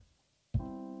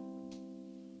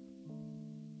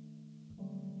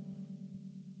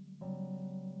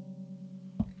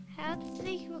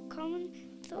Herzlich willkommen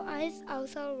zu Alles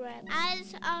außer Rap.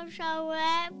 Alles außer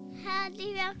Rap.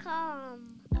 Herzlich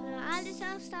willkommen. Alles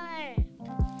außer Rap.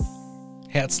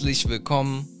 Herzlich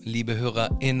willkommen, liebe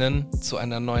HörerInnen, zu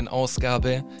einer neuen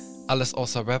Ausgabe Alles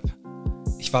außer Rap.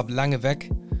 Ich war lange weg,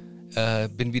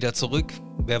 bin wieder zurück.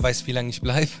 Wer weiß, wie lange ich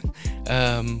bleibe.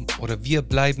 Oder wir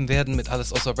bleiben werden mit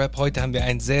Alles außer Rap. Heute haben wir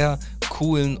einen sehr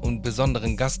coolen und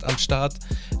besonderen Gast am Start.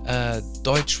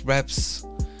 Deutschraps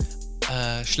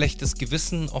schlechtes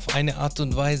Gewissen auf eine Art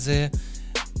und Weise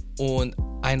und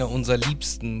einer unserer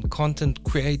liebsten Content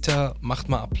Creator. Macht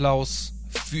mal Applaus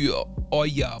für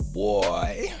Euer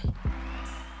Boy.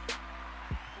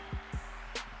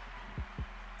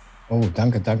 Oh,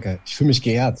 danke. Ich fühle mich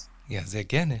geehrt. Ja, sehr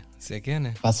gerne.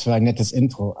 Was für ein nettes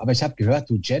Intro. Aber ich habe gehört,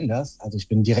 du genders, also ich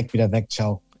bin direkt wieder weg.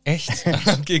 Ciao. Echt?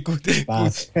 Okay, gut.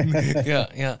 Spaß. Gut.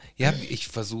 Ja, ich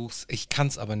versuch's. Ich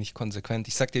kann's aber nicht konsequent.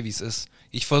 Ich sag dir, wie es ist.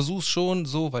 Ich versuch's schon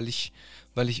so, weil ich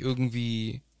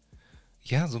irgendwie,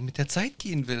 ja, so mit der Zeit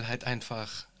gehen will halt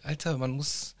einfach. Alter,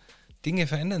 Dinge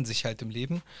verändern sich halt im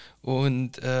Leben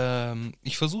und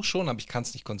ich versuch's schon, aber ich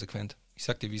kann's nicht konsequent. Ich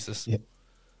sag dir, wie es ist. Ja,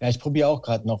 ich probiere auch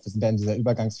gerade noch. Wir sind ja in dieser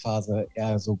Übergangsphase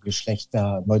eher so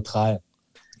geschlechterneutral.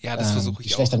 Ja, das versuche ich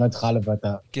auch. Geschlechterneutrale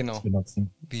Wörter zu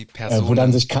benutzen. Wie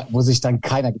Personen. Wo sich dann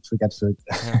keiner getriggert fühlt.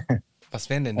 Ja. Was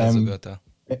wären denn da so Wörter?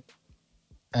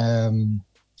 Ja,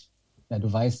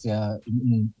 du weißt ja,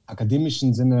 im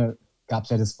akademischen Sinne gab es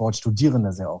ja das Wort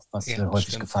Studierende sehr oft, was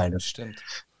häufig gefallen ist. Stimmt.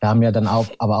 Da haben ja dann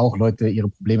aber auch Leute ihre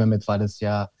Probleme mit, weil es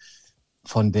ja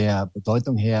von der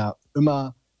Bedeutung her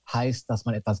immer heißt, dass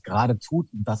man etwas gerade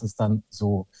tut und das ist dann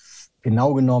so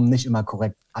genau genommen nicht immer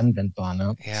korrekt anwendbar.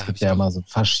 Ne? Ja, es gibt ja immer so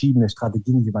verschiedene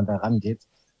Strategien, wie man da rangeht.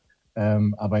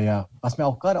 Aber ja, was mir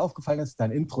auch gerade aufgefallen ist,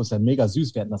 dein Intro ist ja mega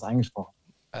süß, wir hatten das eingesprochen.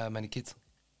 Meine Kids.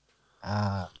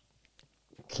 Ah,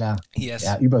 klar. Yes.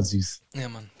 Ja, übersüß. Ja,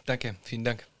 Mann, danke, vielen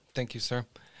Dank. Thank you, sir.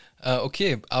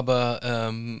 Okay,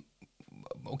 aber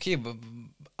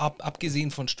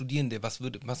abgesehen von Studierende,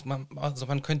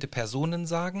 man könnte Personen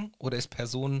sagen oder ist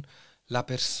Person la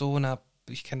persona,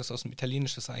 ich kenne das aus dem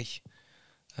Italienischen, das ist eigentlich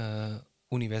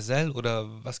universell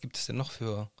oder was gibt es denn noch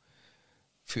für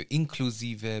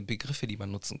inklusive Begriffe, die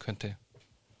man nutzen könnte?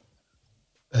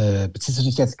 Beziehst du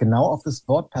dich jetzt genau auf das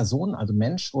Wort Person, also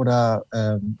Mensch, oder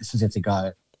ist es jetzt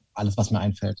egal? Alles, was mir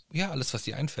einfällt? Ja, alles, was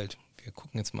dir einfällt. Wir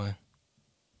gucken jetzt mal.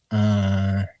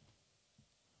 Ja,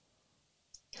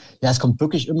 es kommt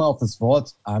wirklich immer auf das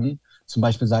Wort an. Zum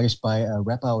Beispiel sage ich bei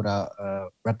Rapper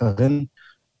oder Rapperin,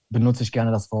 benutze ich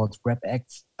gerne das Wort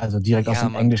Rap-Act, also direkt aus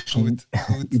dem Englischen gut.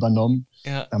 Übernommen.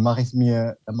 Ja. Da mache ich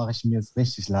mir es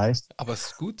richtig leicht. Aber es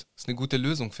ist gut. Ist eine gute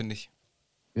Lösung, finde ich.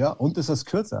 Ja, und es ist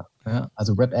kürzer. Ja.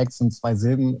 Also Rap-Acts sind 2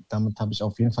 Silben, damit habe ich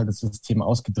auf jeden Fall das System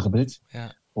ausgedribbelt.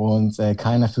 Ja. Und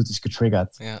keiner fühlt sich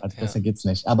getriggert. Ja, also besser geht's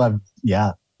nicht. Aber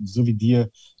ja, so wie dir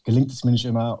gelingt es mir nicht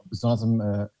immer, besonders im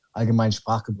allgemeinen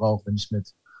Sprachgebrauch, wenn ich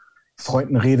mit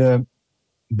Freunden rede,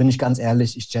 bin ich ganz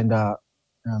ehrlich, ich gender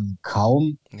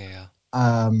kaum. Ja.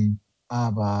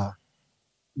 Aber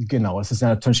genau, es ist ja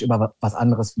natürlich immer was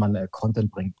anderes, wenn man Content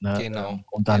bringt. Ne? Genau.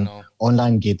 Und dann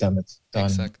online geht damit. Dann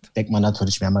Exakt. denkt man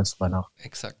natürlich mehrmals drüber nach.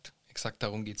 Exakt,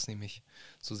 darum geht es nämlich.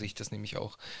 So sehe ich das nämlich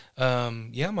auch.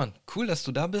 Ja, Mann, cool, dass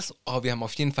du da bist. Oh, wir haben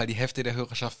auf jeden Fall die Hälfte der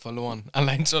Hörerschaft verloren.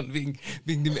 Allein schon wegen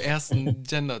dem ersten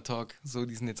Gender-Talk. So,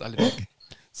 die sind jetzt alle weg.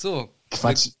 So.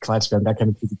 Quatsch, wir haben gar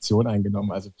keine Position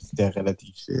eingenommen. Also wir sind ja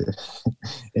relativ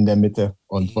in der Mitte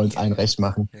und wollen es allen recht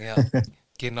machen. Ja,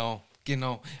 genau.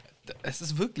 Es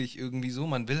ist wirklich irgendwie so,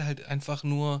 man will halt einfach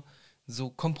nur so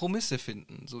Kompromisse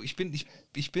finden. So, ich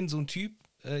bin so ein Typ,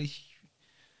 ich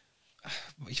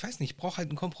weiß nicht, ich brauche halt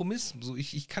einen Kompromiss. So,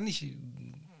 ich kann nicht,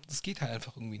 das geht halt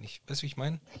einfach irgendwie nicht. Weißt du, wie ich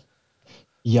meine?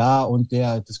 Ja, und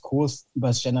der Diskurs über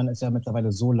das Gendern ist ja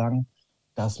mittlerweile so lang,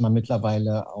 dass man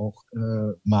mittlerweile auch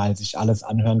mal sich alles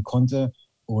anhören konnte.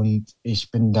 Und ich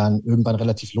bin dann irgendwann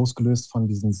relativ losgelöst von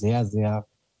diesen sehr, sehr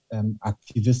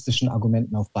aktivistischen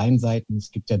Argumenten auf beiden Seiten.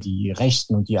 Es gibt ja die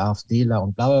Rechten und die AfDler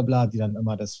und bla bla bla, die dann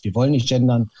immer das "Wir wollen nicht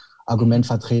gendern" Argument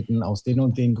vertreten aus den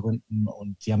und den Gründen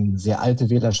und die haben eine sehr alte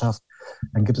Wählerschaft.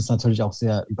 Dann gibt es natürlich auch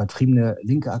sehr übertriebene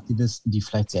linke Aktivisten, die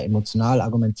vielleicht sehr emotional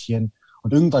argumentieren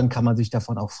und irgendwann kann man sich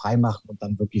davon auch freimachen und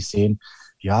dann wirklich sehen,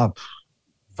 ja,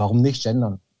 warum nicht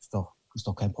gendern? Ist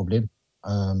doch kein Problem,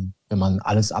 wenn man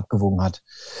alles abgewogen hat.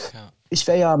 Ja. Ich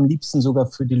wäre ja am liebsten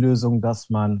sogar für die Lösung, dass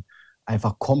man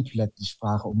einfach komplett die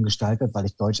Sprache umgestaltet, weil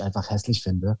ich Deutsch einfach hässlich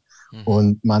finde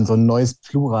und man so ein neues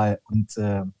Plural und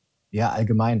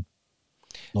allgemein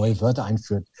neue Wörter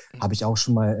einführt. Habe ich auch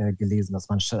schon mal gelesen, dass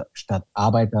man statt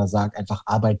Arbeiter sagt einfach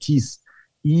Arbeitis.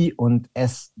 I und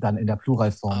S dann in der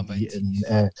Pluralform, wie in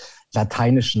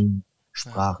lateinischen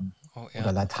Sprachen. Oh, ja.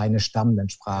 oder lateinisch stammenden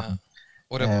Ja. Sprachen.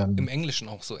 Oder im Englischen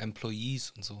auch so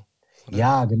Employees und so. Oder?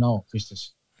 Ja, genau,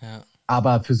 richtig. Ja.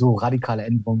 Aber für so radikale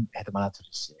Änderungen hätte man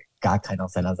natürlich gar keinen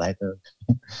auf seiner Seite.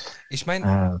 Ich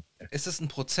meine, Äh, es ist ein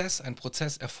Prozess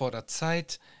erfordert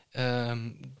Zeit.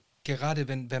 Gerade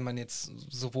wenn man jetzt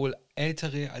sowohl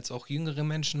ältere als auch jüngere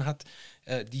Menschen hat.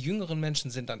 Die jüngeren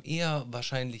Menschen sind dann eher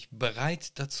wahrscheinlich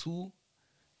bereit dazu,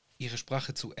 ihre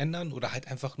Sprache zu ändern oder halt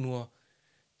einfach nur,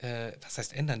 was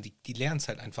heißt ändern? Die lernen es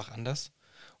halt einfach anders.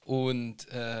 Und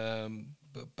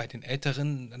bei den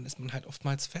Älteren, dann ist man halt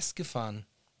oftmals festgefahren.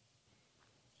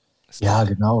 Das ja, dauert.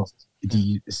 genau. Ja,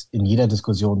 Die ist in jeder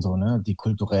Diskussion so, ne, die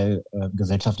kulturell,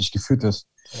 gesellschaftlich geführt ist.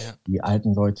 ja, Die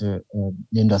alten Leute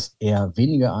nehmen das eher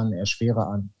weniger an, eher schwerer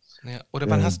an. ja. Oder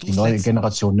wann hast du Die es neue letzt,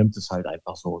 Generation nimmt es halt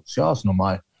einfach so. Ja, ist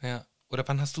normal. ja. Oder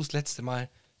wann hast du das letzte Mal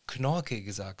Knorke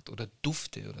gesagt oder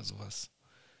Dufte oder sowas?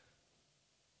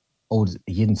 Oh,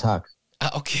 jeden Tag.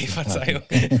 Ah, okay, Jeden Tag. Verzeihung.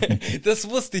 Das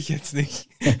wusste ich jetzt nicht.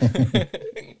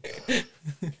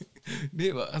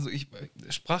 Nee, aber also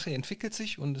Sprache entwickelt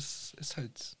sich und es ist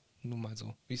halt nun mal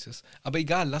so, wie es ist. Aber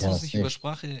egal, lass Ja, uns nicht über safe.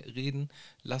 Sprache reden,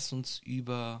 lass uns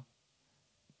über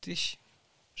dich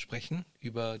sprechen,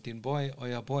 über den Boy,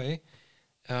 euer Boy.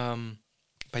 Ähm,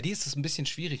 Bei dir ist es ein bisschen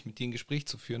schwierig, mit dir ein Gespräch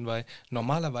zu führen, weil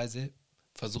normalerweise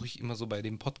versuche ich immer so bei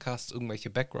dem Podcast irgendwelche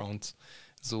Backgrounds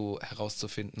so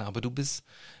herauszufinden. Aber du bist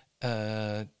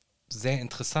äh, sehr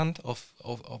interessant auf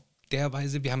der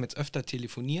Weise. Wir haben jetzt öfter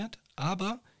telefoniert,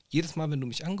 aber jedes Mal, wenn du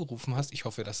mich angerufen hast, ich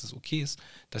hoffe, dass es okay ist,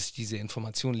 dass ich diese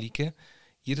Information leake,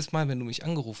 jedes Mal, wenn du mich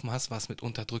angerufen hast, war es mit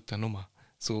unterdrückter Nummer.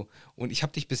 So, und ich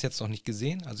habe dich bis jetzt noch nicht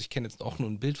gesehen, also ich kenne jetzt auch nur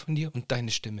ein Bild von dir und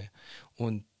deine Stimme.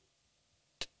 Und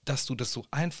dass du das so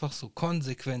einfach, so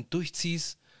konsequent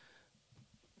durchziehst,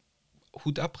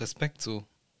 Hut ab, Respekt so.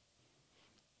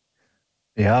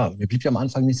 Ja, mir blieb ja am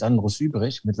Anfang nichts anderes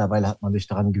übrig. Mittlerweile hat man sich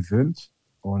daran gewöhnt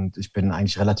und ich bin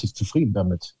eigentlich relativ zufrieden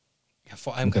damit, Ja,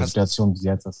 mit der Situation, wie sie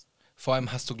jetzt ist. vor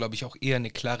allem hast du, glaube ich, auch eher eine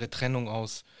klare Trennung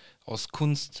aus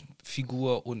Kunst,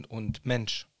 Figur und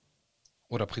Mensch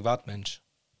oder Privatmensch.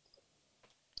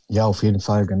 Ja, auf jeden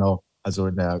Fall, genau. Also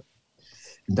in der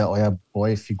Euer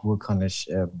Boy-Figur kann ich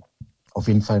auf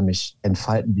jeden Fall mich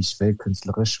entfalten, wie ich will,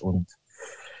 künstlerisch. Und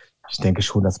ich denke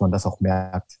schon, dass man das auch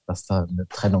merkt, dass da eine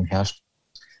Trennung herrscht.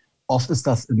 Oft ist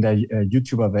das in der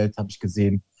YouTuber-Welt, habe ich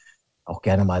gesehen, auch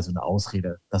gerne mal so eine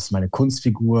Ausrede, dass meine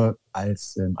Kunstfigur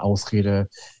als Ausrede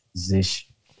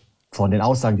sich von den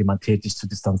Aussagen, die man tätigt, zu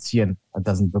distanzieren. Und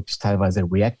da sind wirklich teilweise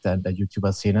Reactor in der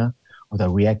YouTuber-Szene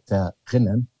oder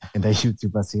Reactorinnen in der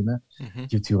YouTuber-Szene, Mhm.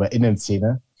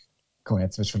 YouTuberInnen-Szene. Guck mal,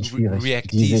 jetzt wird schon schwierig. Die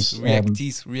Reactees, sich,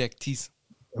 Reactees, Reactees.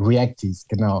 Reacties,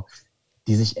 genau,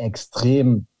 die sich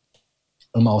extrem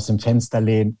immer aus dem Fenster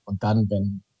lehnen und dann,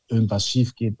 wenn irgendwas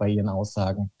schief geht bei ihren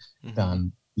Aussagen, Mhm.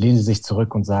 dann lehnen sie sich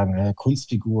zurück und sagen,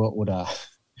 Kunstfigur oder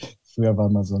früher war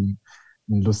mal so ein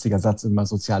lustiger Satz, immer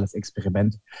soziales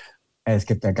Experiment. Es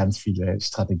gibt ja ganz viele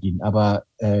Strategien. Aber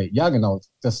ja, genau,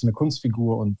 das ist eine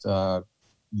Kunstfigur und da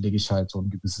lege ich halt so ein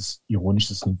gewisses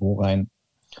ironisches Niveau rein,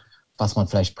 was man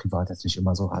vielleicht privat jetzt nicht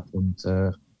immer so hat. Und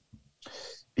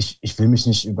ich will mich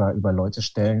nicht über Leute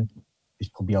stellen.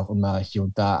 Ich probiere auch immer hier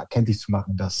und da erkenntlich zu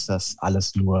machen, dass das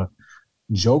alles nur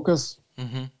ein Joke ist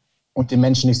Mhm. und den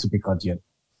Menschen nicht zu degradieren.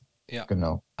 Ja,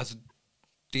 Genau. also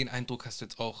den Eindruck hast du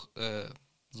jetzt auch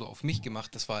so auf mich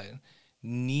gemacht. Das war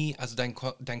nie, also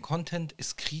dein Content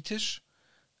ist kritisch,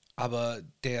 aber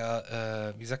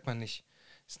der, wie sagt man nicht,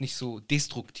 ist nicht so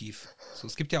destruktiv. So,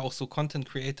 es gibt ja auch so Content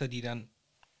Creator, die dann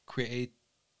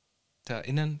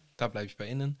CreatorInnen, da bleibe ich bei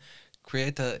innen,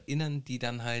 CreatorInnen, die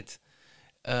dann halt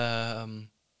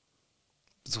ähm,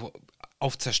 so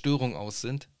auf Zerstörung aus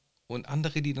sind und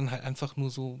andere, die dann halt einfach nur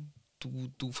so,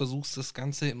 du versuchst das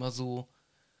Ganze immer so,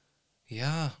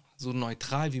 ja, so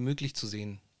neutral wie möglich zu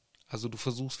sehen. Also du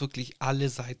versuchst wirklich alle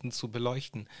Seiten zu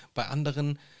beleuchten. Bei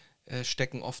anderen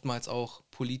stecken oftmals auch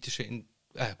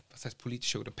was heißt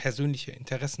politische oder persönliche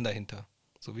Interessen dahinter.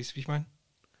 So wie ich meine?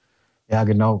 Ja,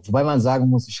 genau. Wobei man sagen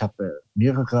muss, ich habe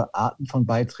mehrere Arten von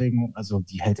Beiträgen. Also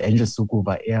die Hells Angels Doku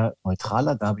war eher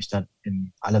neutraler. Da habe ich dann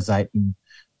in alle Seiten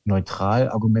neutral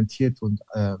argumentiert und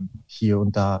hier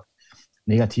und da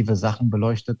negative Sachen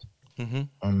beleuchtet. Mhm.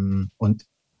 Und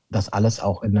das alles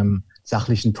auch in einem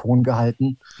sachlichen Ton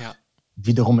gehalten. Ja.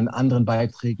 Wiederum in anderen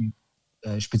Beiträgen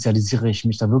spezialisiere ich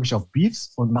mich da wirklich auf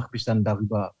Beefs und mache mich dann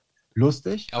darüber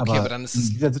lustig. Okay, aber Aber dann ist in es,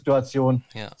 dieser Situation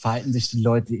ja, verhalten sich die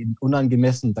Leute eben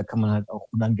unangemessen. Da kann man halt auch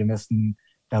unangemessen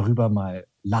darüber mal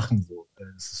lachen. So.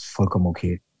 Das ist vollkommen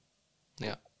okay.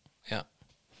 ja, ja.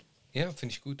 Ja,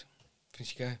 finde ich gut. Finde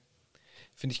ich geil.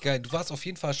 Finde ich geil. Du warst auf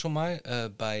jeden Fall schon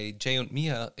mal bei Jay und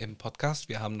Mia im Podcast.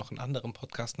 Wir haben noch einen anderen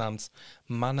Podcast namens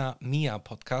Mana Mia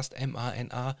Podcast,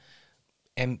 MANA-MIA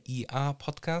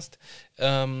Podcast.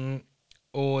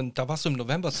 Und da warst du im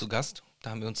November zu Gast.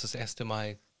 Da haben wir uns das erste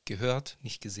Mal gehört,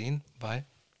 nicht gesehen, weil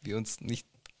wir uns nicht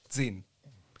sehen.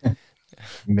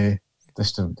 Nee, das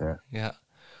stimmt, ja. Ja.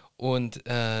 Und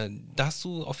da hast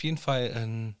du auf jeden Fall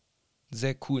einen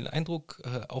sehr coolen Eindruck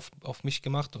auf mich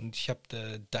gemacht und ich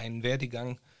habe deinen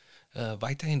Werdegang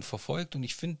weiterhin verfolgt und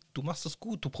ich finde, du machst das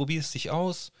gut, du probierst dich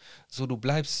aus, so du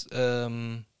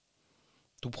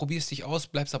probierst dich aus,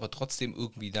 bleibst aber trotzdem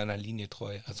irgendwie deiner Linie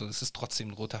treu. Also es ist trotzdem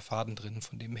ein roter Faden drin,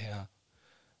 von dem her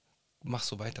mach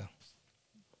so weiter.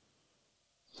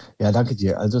 Ja, danke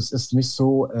dir. Also es ist nicht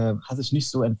so, hat sich nicht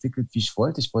so entwickelt, wie ich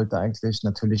wollte. Ich wollte eigentlich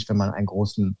natürlich, wenn man einen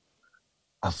großen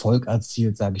Erfolg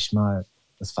erzielt, sage ich mal,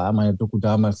 das war meine Doku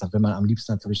damals, da will man am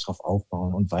liebsten natürlich drauf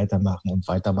aufbauen und weitermachen und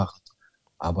weitermachen.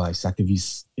 Aber ich sage dir, wie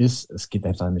es ist, es geht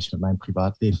einfach nicht mit meinem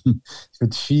Privatleben. Ich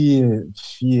würde viel,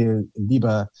 viel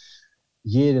lieber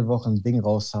jede Woche ein Ding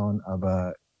raushauen,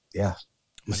 aber ja,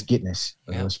 es geht nicht.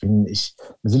 Also Ja, mir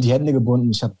sind die Hände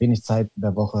gebunden, ich habe wenig Zeit in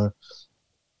der Woche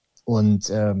und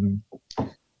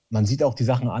man sieht auch die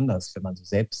Sachen anders, wenn man so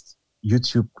selbst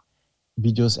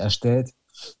YouTube-Videos erstellt.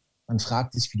 Man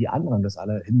fragt sich, wie die anderen das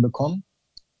alle hinbekommen.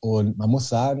 Und man muss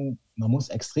sagen, man muss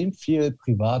extrem viel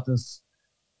private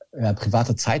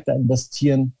Zeit da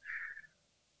investieren.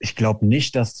 Ich glaube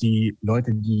nicht, dass die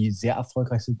Leute, die sehr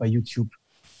erfolgreich sind bei YouTube,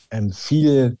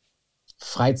 viel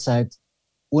Freizeit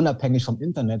unabhängig vom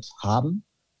Internet haben.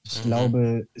 Ich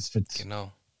glaube,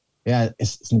 genau.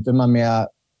 es nimmt immer mehr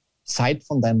Zeit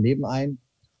von deinem Leben ein.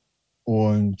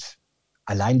 Und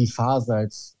allein die Phase,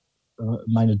 als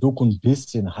meine Doku ein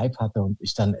bisschen Hype hatte und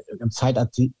ich dann im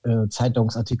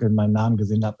Zeitungsartikel meinen Namen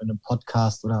gesehen habe, in einem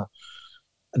Podcast oder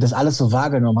das alles so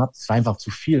wahrgenommen habe, das war einfach zu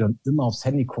viel und immer aufs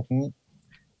Handy gucken,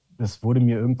 das wurde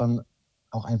mir irgendwann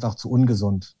auch einfach zu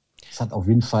ungesund. Das hat auf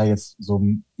jeden Fall jetzt so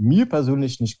mir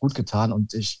persönlich nicht gut getan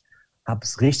und ich habe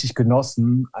es richtig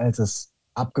genossen, als es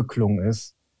abgeklungen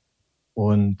ist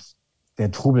und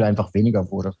der Trubel einfach weniger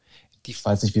wurde. Die, Ich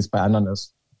weiß nicht, wie es bei anderen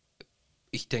ist.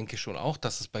 Ich denke schon auch,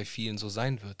 dass es bei vielen so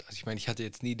sein wird. Also ich meine, ich hatte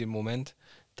jetzt nie den Moment,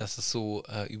 dass es so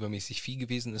übermäßig viel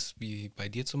gewesen ist wie bei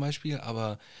dir zum Beispiel,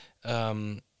 aber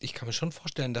ich kann mir schon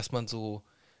vorstellen, dass man so,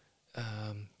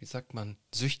 wie sagt man,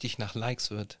 süchtig nach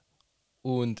Likes wird.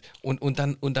 Und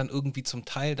dann irgendwie zum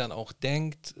Teil dann auch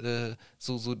denkt,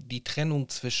 so die Trennung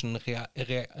zwischen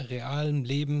realem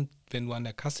Leben, wenn du an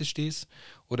der Kasse stehst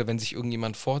oder wenn sich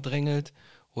irgendjemand vordrängelt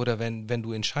oder wenn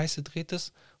du in Scheiße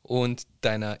tretest und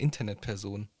deiner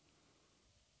Internetperson.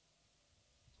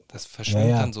 Das Ja,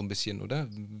 verschwimmt dann ja. so ein bisschen, oder?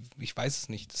 Ich weiß es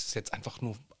nicht. Das ist jetzt einfach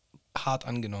nur hart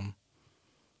angenommen.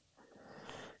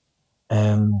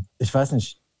 Ich weiß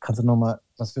nicht, kannst du nochmal,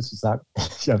 was willst du sagen?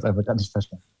 Ich habe es einfach gar nicht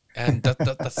verstanden.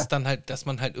 Das ist dann halt, dass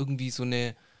man halt irgendwie so,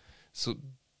 dass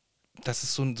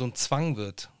es so ein Zwang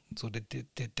wird. So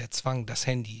der Zwang, das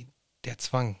Handy, der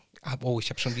Zwang. Oh, ich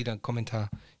habe schon wieder einen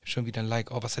Kommentar, ich habe schon wieder ein Like,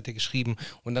 oh, was hat der geschrieben?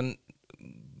 Und dann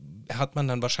hat man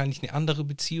dann wahrscheinlich eine andere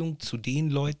Beziehung zu den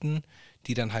Leuten,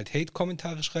 die dann halt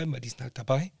Hate-Kommentare schreiben, weil die sind halt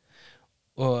dabei,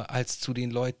 als zu den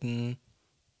Leuten,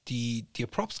 die dir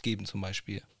Props geben zum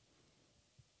Beispiel.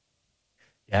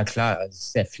 Ja, klar, also es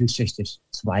ist sehr vielschichtig.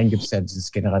 Zum einen gibt es ja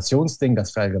dieses Generationsding,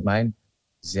 das wir allgemein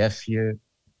sehr viel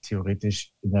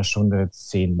theoretisch in der Stunde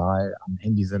 10-mal am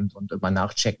Handy sind und immer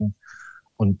nachchecken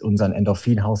und unseren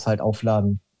Endorphin-Haushalt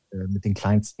aufladen mit den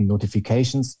kleinsten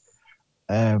Notifications.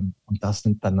 Und das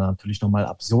nimmt dann natürlich nochmal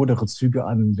absurdere Züge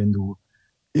an, wenn du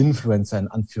Influencer in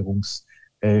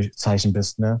Anführungszeichen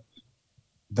bist, ne?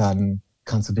 Dann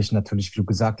kannst du dich natürlich, wie du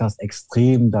gesagt hast,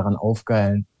 extrem daran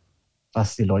aufgeilen,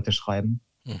 was die Leute schreiben.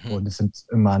 Mhm. Und es sind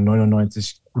immer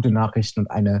 99 gute Nachrichten und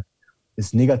eine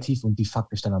ist negativ und die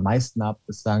fuckt dich dann am meisten ab.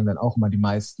 Das sagen dann auch immer die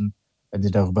meisten, wenn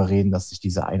sie darüber reden, dass sich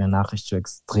diese eine Nachricht so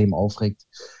extrem aufregt.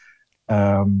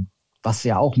 Ähm, Was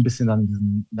ja auch ein bisschen dann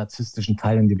diesen narzisstischen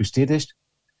Teil in dir bestätigt.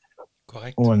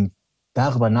 Korrekt. Und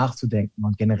darüber nachzudenken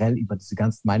und generell über diese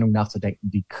ganzen Meinungen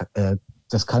nachzudenken,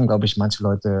 das kann, glaube ich, manche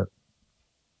Leute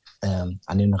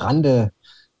an den Rande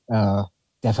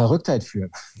der Verrücktheit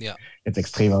führen. Ja, Jetzt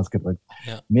extrem ausgedrückt.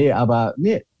 ja.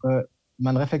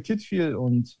 Man reflektiert viel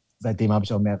und seitdem habe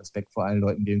ich auch mehr Respekt vor allen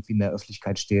Leuten, die irgendwie in der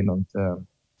Öffentlichkeit stehen und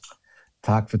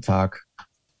Tag für Tag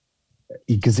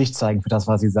ihr Gesicht zeigen für das,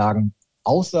 was sie sagen.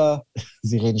 Außer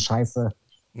sie reden Scheiße,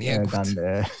 Ja, dann gut.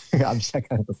 habe ich ja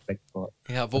keinen Respekt vor.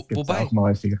 Ja, Das gibt es ja auch wobei, mal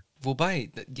häufiger.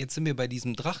 wobei, jetzt sind wir bei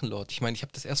diesem Drachenlord. Ich meine, ich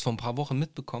habe das erst vor ein paar Wochen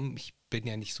mitbekommen. Ich bin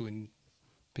ja nicht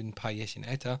bin ein paar Jährchen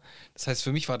älter. Das heißt,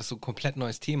 für mich war das so ein komplett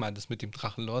neues Thema, das mit dem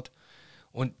Drachenlord.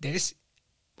 Und der ist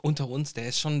unter uns, der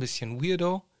ist schon ein bisschen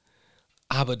weirdo.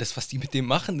 Aber das, was die mit dem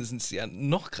machen, das ist ja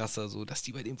noch krasser so, dass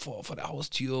die bei dem vor der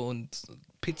Haustür und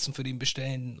Pizzen für den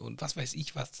bestellen und was weiß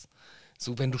ich was.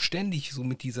 So, wenn du ständig so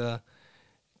mit dieser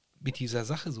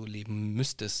Sache so leben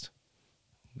müsstest.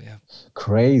 Ja,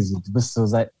 Crazy. Du bist so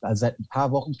seit ein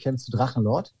paar Wochen kennst du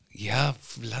Drachenlord? ja,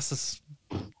 lass es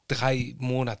 3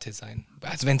 Monate sein.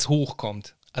 Also wenn es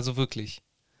hochkommt. Also wirklich.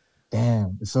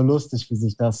 Damn, ist so lustig, wie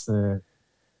sich das,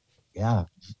 ja,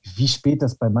 wie spät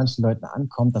das bei manchen Leuten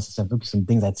ankommt, dass es ja wirklich so ein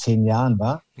Ding seit 10 Jahren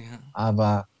war. Ja,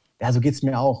 Aber ja, so geht es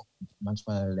mir auch.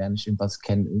 Manchmal lerne ich irgendwas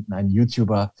kennen, irgendeinen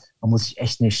YouTuber. Man muss sich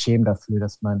echt nicht schämen dafür,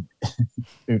 dass man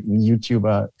irgendeinen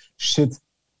YouTuber-Shit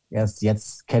erst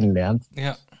jetzt kennenlernt.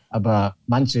 ja. Aber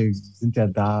manche sind ja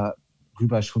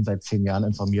darüber schon seit 10 Jahren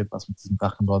informiert, was mit diesem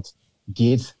Drachenlord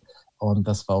geht. Und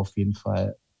das war auf jeden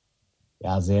Fall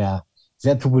ja sehr,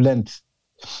 sehr turbulent.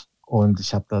 Und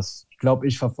ich glaube,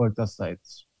 ich verfolge das seit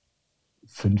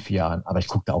 5 Jahren. Aber ich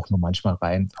gucke da auch nur manchmal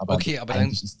rein. Aber Okay, aber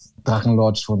eigentlich ist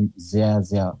Drachenlord schon sehr,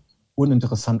 sehr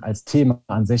uninteressant als Thema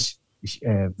an sich. Ich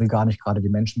will gar nicht gerade die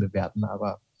Menschen bewerten,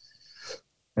 aber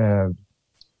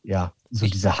ja, so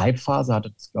diese Hype-Phase hatte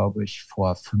das, glaube ich,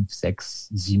 vor 5, 6,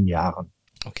 7 Jahren.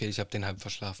 Okay, ich habe den halb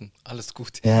verschlafen. Alles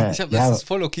gut. Ja, Das ist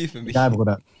voll okay für mich. Ja,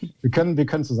 Bruder. Wir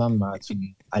können zusammen mal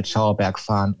zum Altschauerberg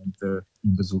fahren und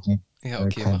ihn besuchen. Ja,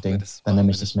 okay, Kein machen wir Ding. das. Dann Machen nehme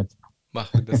wir ich das. dich mit.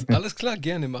 Machen wir das. Alles klar,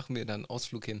 gerne machen wir dann einen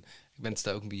Ausflug hin. Wenn es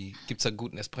da irgendwie, gibt es da einen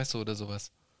guten Espresso oder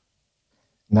sowas?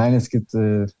 Nein, es gibt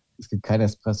kein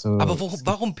Espresso. Aber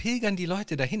warum pilgern die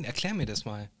Leute dahin? Erklär mir das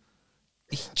mal.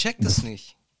 Ich check das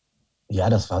nicht. Ja,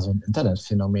 das war so ein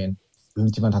Internetphänomen.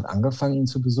 Irgendjemand hat angefangen, ihn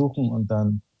zu besuchen und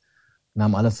dann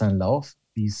nahm alles seinen Lauf,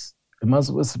 wie es immer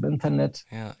so ist im Internet.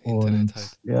 Ja, Und Internet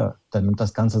halt. ja, dann nimmt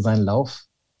das Ganze seinen Lauf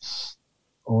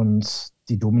und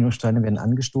die Dominosteine werden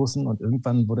angestoßen und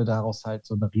irgendwann wurde daraus halt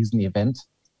so ein Riesen-Event,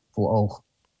 wo auch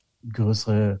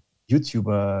größere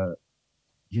YouTuber,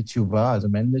 also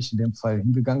männlich in dem Fall,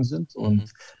 hingegangen sind und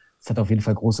es hat auf jeden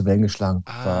Fall große Wellen geschlagen.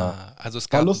 Also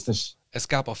War lustig. es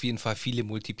gab auf jeden Fall viele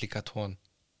Multiplikatoren.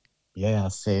 Ja,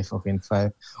 safe auf jeden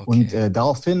Fall. Okay. Und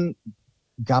daraufhin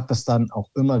gab es dann auch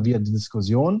immer wieder die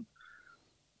Diskussion,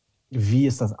 wie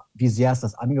sehr ist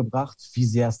das angebracht, wie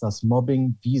sehr ist das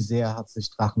Mobbing, wie sehr hat sich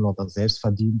Drachenlord das selbst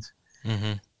verdient.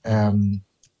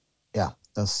 Ja,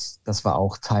 das war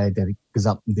auch Teil der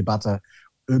gesamten Debatte.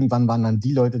 Irgendwann waren dann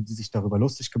die Leute, die sich darüber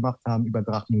lustig gemacht haben, über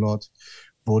Drachenlord,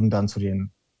 wurden dann zu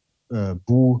den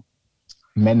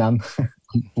Bu-Männern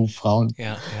und Bu-Frauen,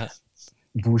 Ja.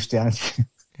 Bu-Sternchen.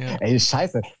 Ja. Ey,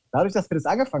 scheiße. Dadurch, dass wir das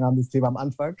angefangen haben, das Thema am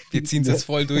Anfang. Wir ziehen es jetzt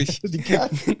voll durch. Die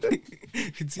Kerzen.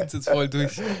 Wir ziehen es jetzt voll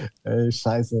durch. Ey,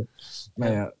 scheiße.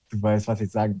 Naja, du weißt, was ich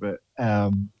sagen will.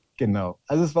 Genau.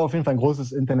 Also es war auf jeden Fall ein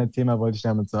großes Internetthema, wollte ich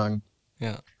damit sagen.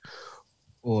 Ja.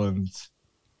 Und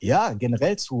ja,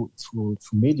 generell zu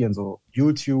Medien, so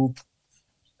YouTube,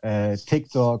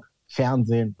 TikTok,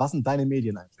 Fernsehen. Was sind deine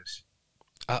Medien eigentlich?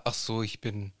 Ach so, ich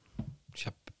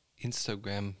habe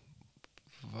Instagram.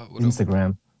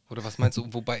 Instagram. Oder was meinst du?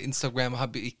 Wobei Instagram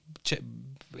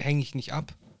hänge ich nicht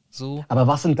ab. So. Aber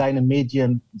was sind deine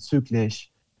Medien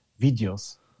bezüglich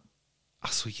Videos?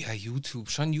 Ach so, ja, YouTube.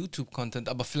 Schon YouTube-Content.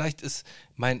 Aber vielleicht ist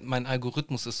mein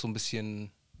Algorithmus ist so ein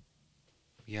bisschen,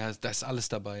 ja, da ist alles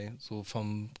dabei. So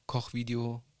vom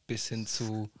Kochvideo bis hin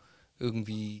zu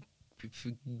irgendwie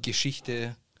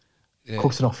Geschichte.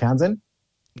 Guckst du noch Fernsehen?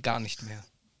 Gar nicht mehr.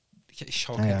 Ich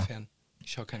schaue Ah, kein ja. Fern.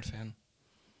 Ich schaue kein Fern.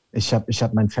 Ich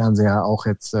hab meinen Fernseher auch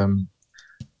jetzt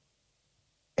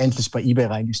endlich bei eBay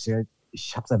reingestellt.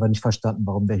 Ich habe es einfach nicht verstanden,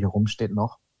 warum der hier rumsteht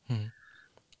noch.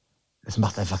 Es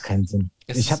macht einfach keinen Sinn.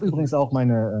 Ich habe übrigens auch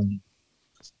meine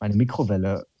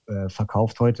Mikrowelle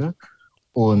verkauft heute.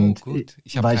 Und gut.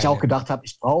 weil ich auch gedacht habe,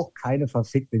 ich brauche keine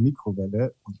verfickte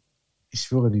Mikrowelle. Und ich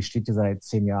schwöre, die steht hier seit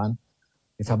 10 Jahren.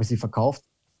 Jetzt habe ich sie verkauft.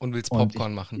 Und willst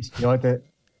Popcorn machen. Ich gehe heute.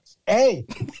 Ey!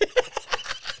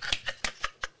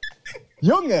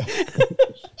 Junge!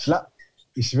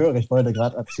 Ich schwöre, ich wollte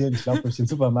gerade erzählen, ich laufe durch den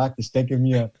Supermarkt, ich denke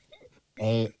mir,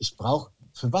 ey,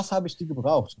 für was habe ich die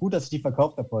gebraucht? Gut, dass ich die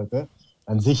verkauft habe heute.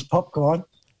 An sich Popcorn,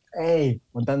 ey,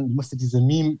 und dann musste diese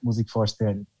Meme-Musik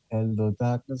vorstellen. Hello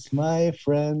Darkness, my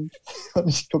friend. Und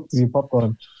ich guckte die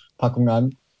Popcorn-Packung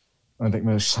an und denke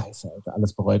mir, scheiße, Alter,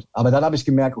 alles bereut. Aber dann habe ich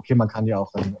gemerkt, okay, man kann ja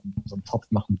auch so einen Topf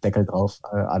machen, Deckel drauf,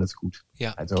 alles gut.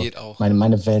 Ja, also geht auch.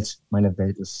 Meine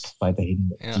Welt ist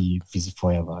weiterhin Ja. die, wie sie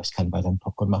vorher war. Ich kann weiterhin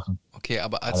Popcorn machen. Okay,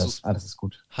 aber Alles ist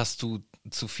gut. hast du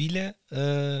zu viele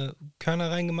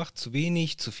Körner reingemacht, zu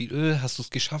wenig, zu viel Öl? Hast du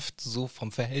es geschafft, so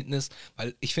vom Verhältnis?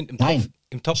 Weil ich finde, Nein,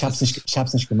 im Topf ich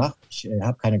hab's nicht gemacht. Ich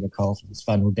habe keine gekauft. Es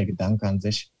war nur der Gedanke an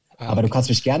sich. Aber du kannst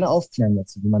mich gerne aufklären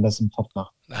dazu, wie man das im Topf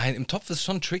macht. Nein, im Topf ist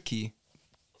schon tricky.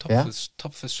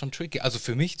 Topf ist schon tricky. Also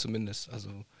für mich zumindest. Also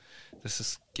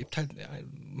gibt halt, ja,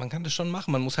 man kann das schon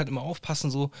machen. Man muss halt immer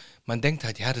aufpassen, so. Man denkt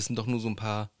halt, ja, das sind doch nur so ein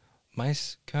paar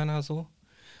Maiskörner so.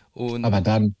 Und Aber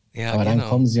dann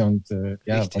kommen sie und wollen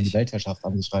die Weltherrschaft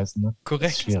an sich reißen. Ne?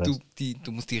 Korrekt.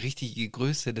 Du musst die richtige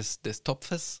Größe des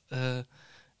Topfes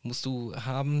musst du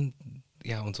haben.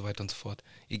 Ja, und so weiter und so fort.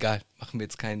 Egal, machen wir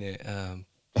jetzt keine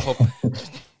Pop.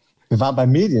 Wir waren bei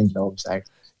Medien, glaube ich,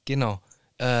 eigentlich. Genau.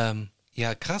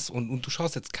 Ja, krass. Und du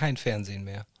schaust jetzt kein Fernsehen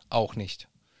mehr. Auch nicht.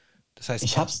 Das heißt,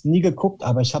 ich habe es nie geguckt,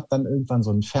 aber ich habe dann irgendwann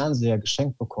so einen Fernseher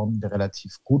geschenkt bekommen, der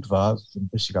relativ gut war. So ein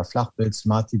richtiger Flachbild,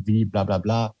 Smart TV, bla bla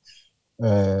bla.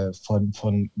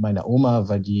 Von meiner Oma,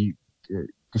 weil die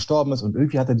gestorben ist. Und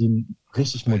irgendwie hatte die einen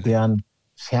richtig modernen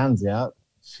Fernseher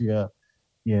für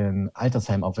ihren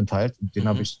Altersheimaufenthalt. Und den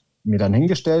habe ich mir dann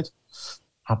hingestellt,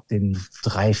 habe den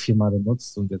 3-4 Mal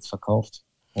benutzt und jetzt verkauft.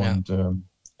 Und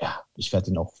ich werde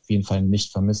den auch auf jeden Fall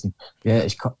nicht vermissen. Ja,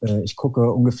 ich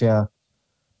gucke ungefähr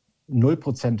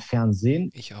 0%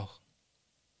 Fernsehen. Ich auch.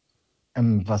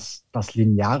 Was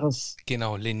lineares.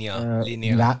 Genau,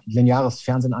 lineares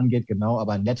Fernsehen angeht, genau.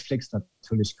 Aber Netflix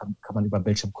natürlich kann man über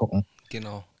Bildschirm gucken.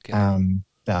 Genau.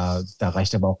 Da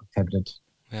reicht aber auch ein Tablet.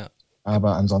 Ja.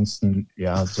 Aber ansonsten,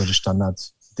 ja, so das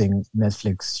Standard-Ding,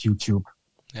 Netflix, YouTube.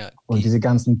 Ja, und diese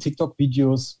ganzen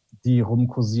TikTok-Videos, die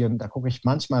rumkursieren, da gucke ich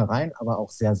manchmal rein, aber auch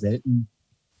sehr selten.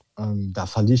 Da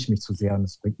verliere ich mich zu sehr und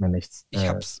es bringt mir nichts.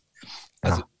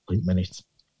 Bringt mir nichts.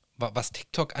 Was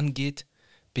TikTok angeht,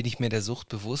 bin ich mir der Sucht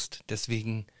bewusst.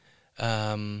 Deswegen,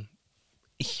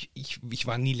 ich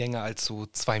war nie länger als so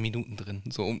 2 Minuten drin,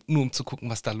 so nur um zu gucken,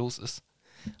 was da los ist.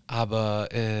 Aber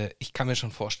ich kann mir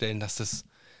schon vorstellen, dass das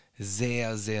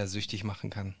sehr, sehr süchtig machen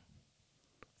kann.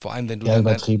 Vor allem, wenn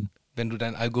du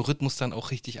deinen Algorithmus dann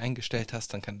auch richtig eingestellt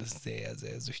hast, dann kann das sehr,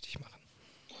 sehr süchtig machen.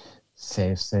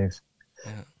 Safe.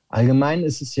 Ja. Allgemein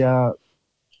ist es ja,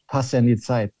 passt ja in die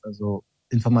Zeit. Also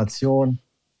Information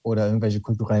oder irgendwelche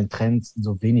kulturellen Trends in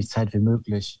so wenig Zeit wie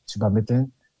möglich zu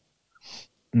übermitteln.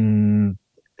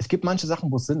 Es gibt manche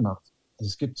Sachen, wo es Sinn macht. Also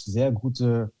es gibt sehr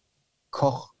gute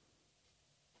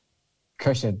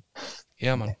Köche,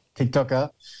 ja, Mann.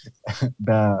 TikToker.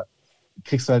 Da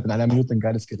kriegst du halt in einer Minute ein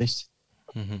geiles Gericht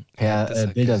per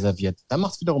Bilder serviert. Dann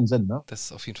macht es wiederum Sinn, ne? Das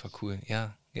ist auf jeden Fall cool,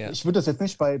 ja. Ich würde das jetzt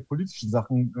nicht bei politischen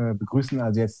Sachen begrüßen,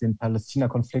 also jetzt den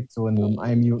Palästina-Konflikt so in einem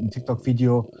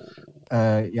 1-Minuten-TikTok-Video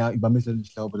übermitteln.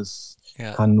 Ich glaube, das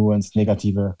kann nur ins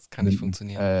Negative. Das kann nicht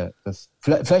funktionieren.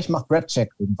 Vielleicht macht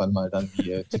Rap-Check irgendwann mal dann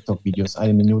die TikTok-Videos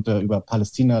 1 Minute über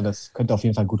Palästina. Das könnte auf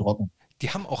jeden Fall gut rocken. Die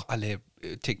haben auch alle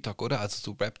TikTok, oder? Also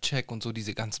so Rap-Check und so,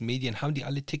 diese ganzen Medien, haben die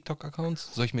alle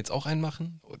TikTok-Accounts? Soll ich mir jetzt auch einen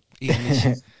machen? Eher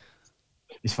nicht.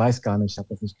 Ich weiß gar nicht, ich habe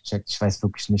das nicht gecheckt. Ich weiß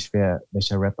wirklich nicht,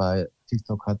 welcher Rapper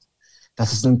TikTok hat.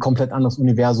 Das ist ein komplett anderes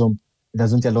Universum. Da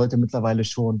sind ja Leute mittlerweile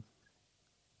schon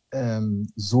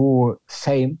so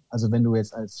Fame. Also wenn du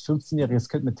jetzt als 15-jähriges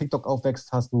Kind mit TikTok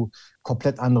aufwächst, hast du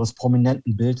komplett anderes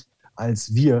Prominentenbild,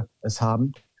 als wir es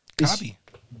haben. Kabi.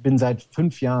 Ich bin seit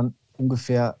 5 Jahren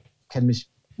ungefähr, kenne mich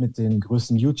mit den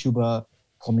größten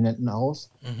YouTuber-Prominenten aus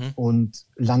und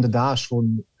lande da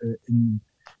schon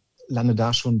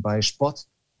bei Spott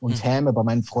und Häme bei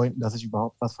meinen Freunden, dass ich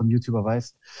überhaupt was von YouTuber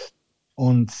weiß.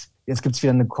 Und jetzt gibt es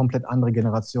wieder eine komplett andere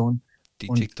Generation. Die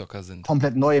TikToker sind.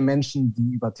 Komplett neue Menschen,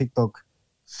 die über TikTok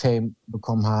Fame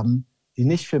bekommen haben, die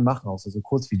nicht viel machen, außer so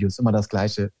Kurzvideos, immer das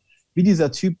Gleiche. Wie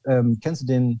dieser Typ, kennst du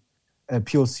den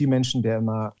POC-Menschen, der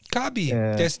immer... Kabi,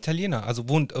 der ist Italiener, also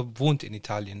wohnt in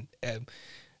Italien.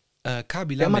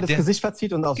 Kabi, der immer das Gesicht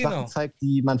verzieht und auch Sachen zeigt,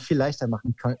 die man viel leichter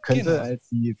machen könnte, als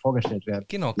sie vorgestellt werden.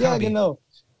 Genau, Kabi. Ja,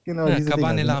 genau. Diese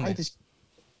Kabane Lame.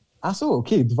 Ach so,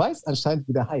 okay, du weißt anscheinend,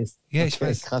 wie der heißt. Ja, okay, ich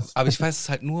weiß. Krass. Aber ich weiß es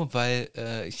halt nur, weil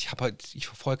ich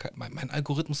verfolge halt, mein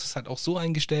Algorithmus ist halt auch so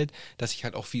eingestellt, dass ich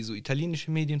halt auch viel so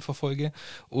italienische Medien verfolge.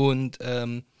 Und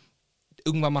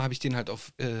irgendwann mal habe ich den halt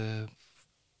auf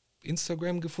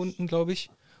Instagram gefunden, glaube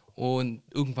ich. Und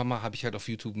irgendwann mal habe ich halt auf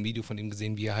YouTube ein Video von ihm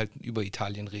gesehen, wie er halt über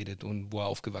Italien redet und wo er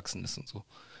aufgewachsen ist und so.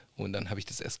 Und dann habe ich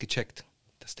das erst gecheckt,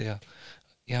 dass der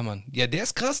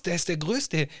ist krass, der ist der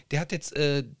Größte. Der hat jetzt,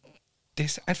 der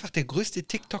ist einfach der größte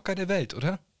TikToker der Welt,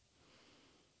 oder?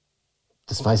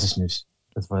 Das weiß ich nicht.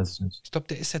 Ich glaube,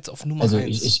 der ist jetzt auf Nummer 1. Also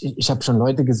ich habe schon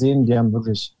Leute gesehen, die haben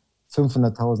wirklich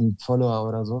 500.000 Follower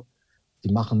oder so.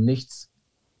 Die machen nichts.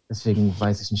 Deswegen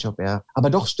weiß ich nicht, ob er... Aber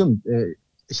doch, stimmt.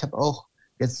 Ich habe auch,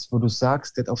 jetzt wo du es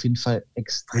sagst, der hat auf jeden Fall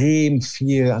extrem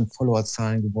viel an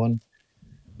Followerzahlen gewonnen.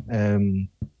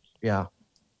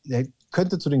 der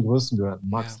könnte zu den Größten gehören, Ja.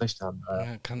 magst recht haben.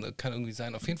 Ja, kann irgendwie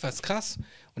sein. Auf jeden Fall ist krass.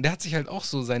 Und der hat sich halt auch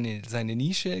so seine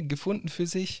Nische gefunden für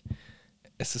sich.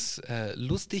 Es ist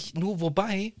lustig, nur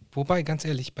wobei, ganz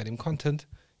ehrlich, bei dem Content,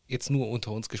 jetzt nur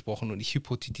unter uns gesprochen und ich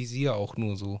hypothetisiere auch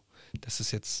nur so, das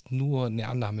ist jetzt nur eine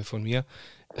Annahme von mir,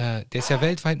 der ist ja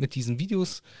weltweit mit diesen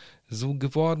Videos so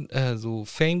geworden, so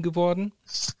Fame geworden.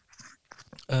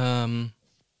 Ähm,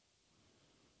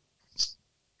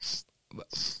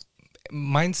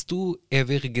 Meinst du, er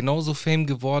wäre genauso Fame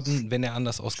geworden, wenn er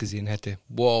anders ausgesehen hätte?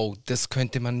 Wow, das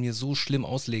könnte man mir so schlimm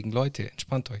auslegen. Leute,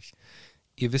 entspannt euch.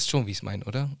 Ihr wisst schon, wie ich es meine,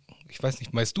 oder? Ich weiß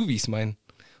nicht, weißt du, wie ich es meine?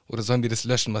 Oder sollen wir das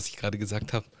löschen, was ich gerade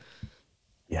gesagt habe?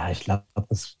 Ja, ich glaube,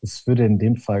 das würde in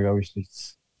dem Fall, glaube ich,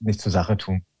 nichts zur Sache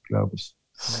tun, glaube ich.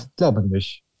 Ja. Glaube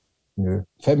nicht. Nö,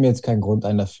 fällt mir jetzt kein Grund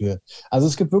ein dafür. Also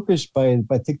es gibt wirklich, bei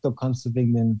TikTok kannst du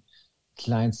wegen den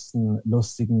kleinsten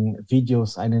lustigen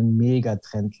Videos einen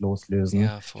Megatrend loslösen.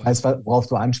 Ja, Ich voll. weiß, worauf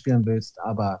du anspielen willst,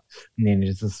 aber nee,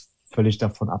 das ist völlig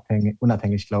davon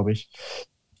unabhängig, glaube ich.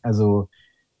 Also,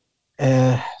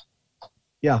 äh,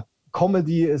 ja,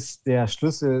 Comedy ist der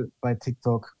Schlüssel bei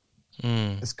TikTok.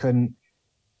 Mm. Es können,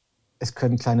 es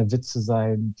können kleine Witze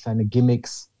sein, kleine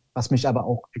Gimmicks. Was mich aber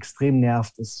auch extrem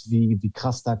nervt, ist, wie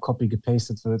krass da Copy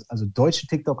gepastet wird. Also deutsche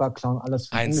TikToker klauen alles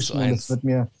vom Eins zu Englischen und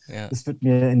eins. Ja. es wird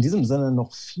mir in diesem Sinne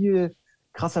noch viel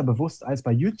krasser bewusst als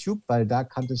bei YouTube, weil da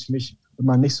kannte ich mich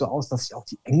immer nicht so aus, dass ich auch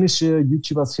die englische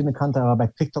YouTuber-Szene kannte, aber bei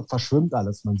TikTok verschwimmt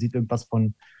alles. Man sieht irgendwas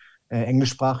von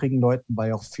englischsprachigen Leuten, weil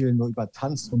ja auch viel nur über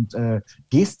Tanz und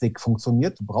Gestik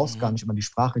funktioniert. Du brauchst gar Mhm. nicht immer die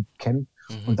Sprache kennen.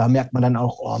 Mhm. Und da merkt man dann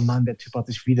auch, oh Mann, der Typ hat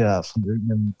sich wieder von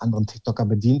irgendeinem anderen TikToker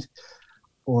bedient.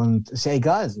 Und ist ja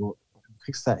egal, so. Du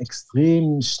kriegst da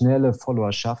extrem schnelle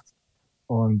Followerschaft.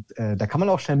 Und da kann man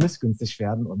auch schnell missgünstig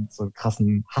werden und so einen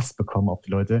krassen Hass bekommen auf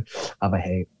die Leute. Aber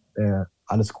hey,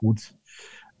 alles gut.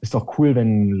 Ist doch cool,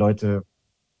 wenn Leute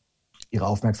ihre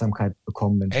Aufmerksamkeit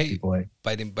bekommen, Mensch, Ey, Boy.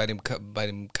 bei dem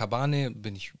Kabane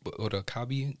bin ich, oder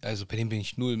Kabi, also bei dem bin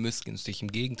ich null missgünstig, im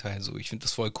Gegenteil, so, ich finde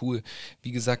das voll cool.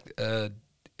 Wie gesagt,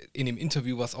 in dem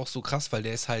Interview war es auch so krass, weil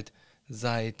der ist halt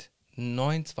seit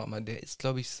warte mal, der ist,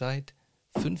 glaube ich, seit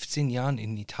 15 Jahren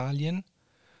in Italien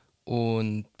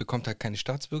und bekommt halt keine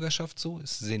Staatsbürgerschaft so,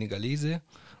 ist Senegalese.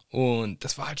 Und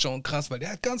das war halt schon krass, weil der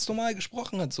halt ganz normal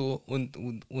gesprochen hat so und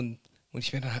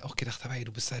ich mir dann halt auch gedacht habe, hey,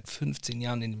 du bist seit 15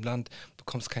 Jahren in dem Land,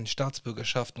 bekommst keine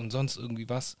Staatsbürgerschaft und sonst irgendwie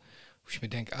was. Wo ich mir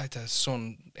denke, Alter, ist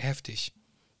schon heftig.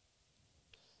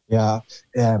 Ja,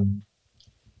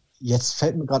 jetzt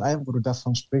fällt mir gerade ein, wo du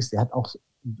davon sprichst. Er hat auch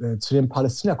zu dem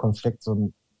Palästina-Konflikt so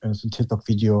ein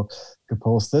TikTok-Video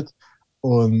gepostet.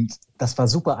 Und das war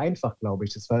super einfach, glaube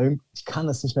ich. Ich kann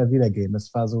es nicht mehr wiedergeben.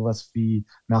 Es war sowas wie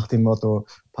nach dem Motto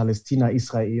Palästina,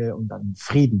 Israel und dann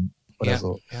Frieden oder Ja,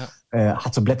 so. ja,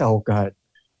 Hat so Blätter hochgehalten.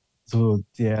 So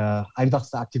der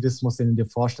einfachste Aktivismus, den du dir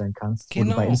vorstellen kannst, wo du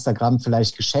bei genau, Instagram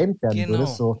vielleicht geschämt werden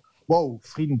würdest, genau. so, wow,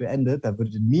 Frieden beendet, da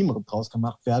würde ein Meme draus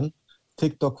gemacht werden.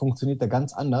 TikTok funktioniert da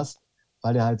ganz anders,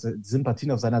 weil er halt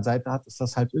Sympathien auf seiner Seite hat, ist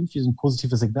das halt irgendwie so ein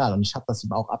positives Signal. Und ich habe das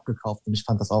ihm auch abgekauft und ich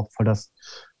fand das auch voll das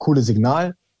coole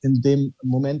Signal in dem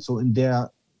Moment, so in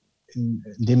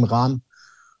dem Rahmen.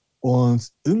 Und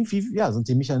irgendwie, ja, sind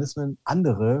die Mechanismen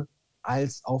andere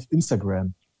als auf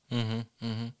Instagram. Mhm,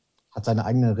 mhm. Hat seine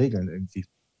eigenen Regeln irgendwie.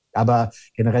 Aber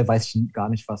generell weiß ich gar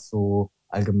nicht, was so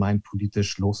allgemein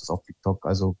politisch los ist auf TikTok.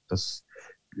 Also das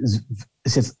ist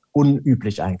jetzt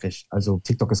unüblich eigentlich. Also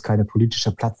TikTok ist keine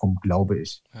politische Plattform, glaube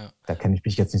ich. Ja. Da kenne ich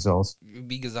mich jetzt nicht so aus.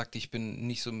 Wie gesagt, ich bin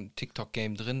nicht so im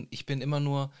TikTok-Game drin. Ich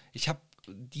habe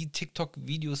die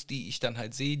TikTok-Videos, die ich dann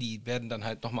halt sehe, die werden dann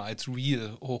halt nochmal als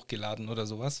Reel hochgeladen oder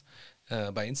sowas.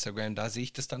 Bei Instagram, da sehe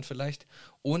ich das dann vielleicht.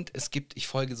 Und ich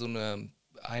folge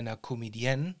einer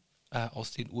Comedienne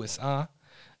aus den USA.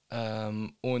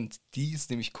 Und die ist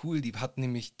nämlich cool, die hat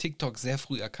nämlich TikTok sehr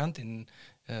früh erkannt,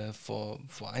 vor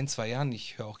 1, 2 Jahren.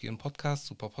 Ich höre auch ihren Podcast,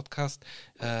 super Podcast.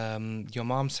 Your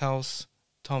Mom's House,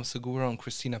 Tom Segura und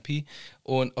Christina P.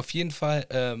 Und auf jeden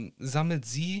Fall sammelt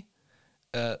sie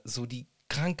so die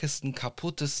krankesten,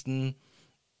 kaputtesten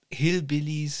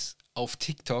Hillbillies auf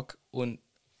TikTok und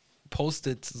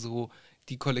postet so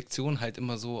die Kollektion halt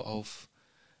immer so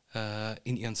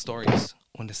in ihren Stories.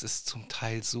 Und es ist zum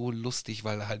Teil so lustig,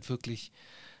 weil halt wirklich,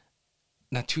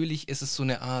 natürlich ist es so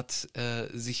eine Art,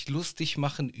 sich lustig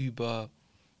machen über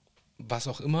was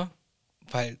auch immer,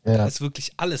 weil da Ja, ist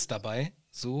wirklich alles dabei.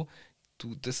 So,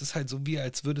 das ist halt so wie,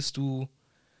 als würdest du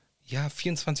ja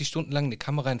 24 Stunden lang eine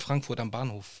Kamera in Frankfurt am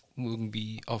Bahnhof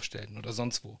irgendwie aufstellen oder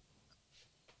sonst wo.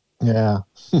 ja.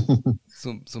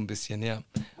 So ein bisschen, ja.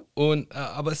 Und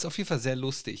aber es ist auf jeden Fall sehr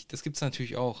lustig. Das gibt es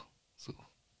natürlich auch. So.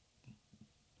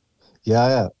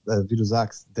 Ja, wie du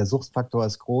sagst, der Suchtfaktor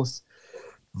ist groß,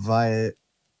 weil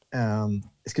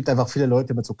es gibt einfach viele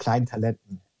Leute mit so kleinen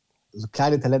Talenten. So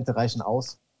kleine Talente reichen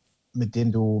aus, mit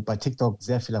denen du bei TikTok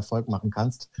sehr viel Erfolg machen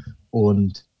kannst.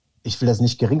 Und ich will das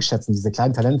nicht geringschätzen. Diese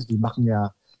kleinen Talente, die machen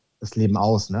ja das Leben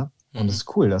aus, ne? Und es Mhm.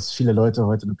 ist cool, dass viele Leute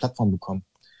heute eine Plattform bekommen.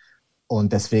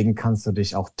 Und deswegen kannst du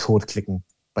dich auch totklicken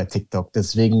bei TikTok.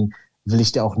 Deswegen will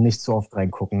ich dir auch nicht so oft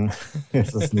reingucken.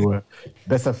 Es ist nur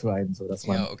besser für einen, so dass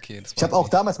man. Ja, okay, das Ich habe mag auch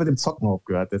ich. damals mit dem Zocken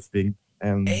aufgehört, deswegen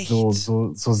Echt? so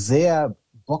sehr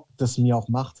Bock das mir auch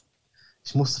macht.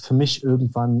 Ich musste für mich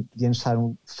irgendwann die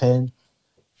Entscheidung fällen,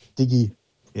 Diggi,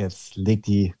 jetzt leg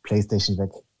die PlayStation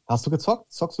weg. Hast du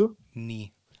gezockt? Zockst du?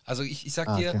 Nie. Also ich sag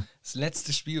Ah, dir, okay. das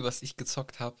letzte Spiel, was ich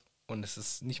gezockt habe, und es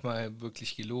ist nicht mal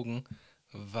wirklich gelogen,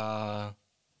 war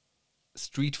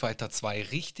Street Fighter 2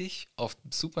 richtig auf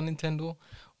dem Super Nintendo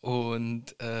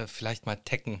und vielleicht mal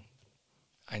Tekken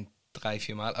ein, drei,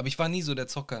 vier Mal. Aber ich war nie so der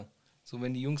Zocker. So,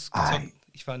 wenn die Jungs Ah, gezockt,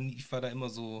 ich war da immer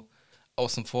so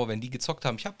außen vor, wenn die gezockt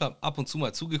haben. Ich habe da ab und zu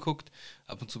mal zugeguckt,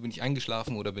 ab und zu bin ich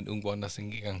eingeschlafen oder bin irgendwo anders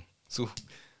hingegangen. So,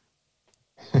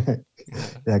 ja.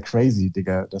 ja, crazy,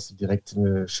 Digga, dass du direkt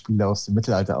Spiele aus dem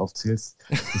Mittelalter aufzählst.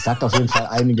 Das sagt auf jeden Fall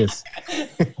einiges.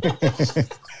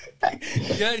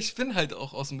 Ja, ich bin halt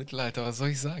auch aus dem Mittelalter, was soll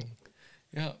ich sagen?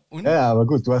 Ja, Ja, und? ja, aber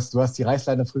gut, du hast die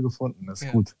Reißleine früh gefunden, das ist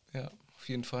Ja, gut. ja, auf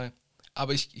jeden Fall.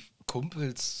 Aber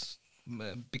Kumpels,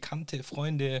 Bekannte,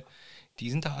 Freunde, die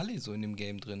sind da alle so in dem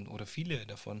Game drin oder viele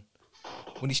davon.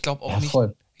 Und Ja,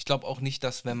 voll. ich glaube auch nicht,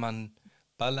 dass wenn man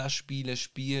Ballerspiele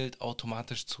spielt,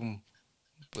 automatisch zum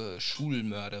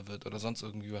Schulmörder wird oder sonst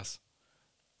irgendwie was.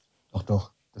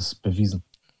 Doch, das ist bewiesen.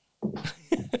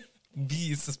 Wie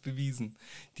ist das bewiesen?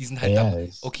 Die sind Ja, halt ab. ja,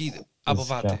 Okay, das aber ist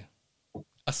klar. warte.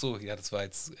 Ach so, ja, das war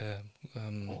jetzt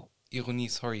Ironie,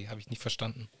 sorry, habe ich nicht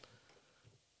verstanden.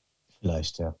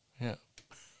 Vielleicht, ja. Ja.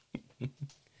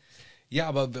 Ja,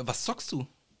 aber was zockst du?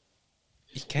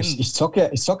 Ich kenne. Ich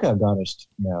zocke ja gar nicht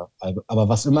mehr. Aber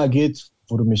was immer geht,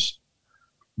 wo du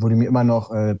mir immer noch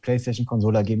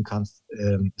PlayStation-Controller geben kannst,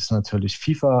 ist natürlich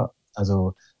FIFA.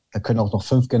 Also da können auch noch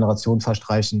 5 Generationen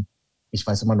verstreichen. Ich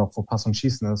weiß immer noch, wo Pass und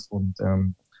Schießen ist. Und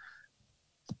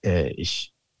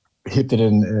ich heb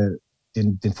dir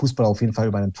den Fußball auf jeden Fall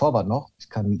über den Torwart noch. Ich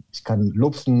kann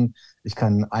lupfen, ich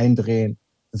kann eindrehen.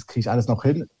 Das kriege ich alles noch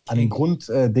hin. An den King.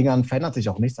 Grunddingern verändert sich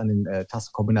auch nichts, an den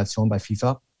Tastenkombinationen bei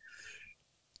FIFA.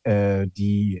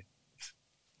 Die,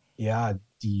 ja,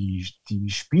 die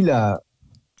Spieler,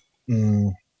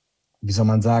 mh, wie soll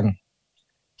man sagen,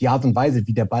 die Art und Weise,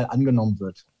 wie der Ball angenommen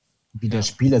wird, wie der Ja,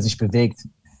 Spieler sich bewegt,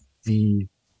 wie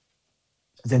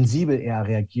sensibel er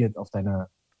reagiert auf deine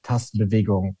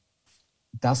Tastenbewegung,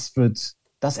 das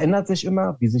ändert sich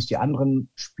immer, wie sich die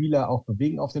anderen Spieler auch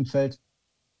bewegen auf dem Feld.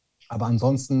 Aber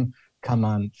ansonsten kann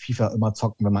man FIFA immer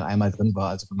zocken, wenn man einmal drin war.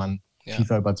 Also wenn man ja.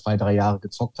 FIFA über 2, 3 Jahre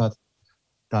gezockt hat,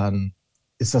 dann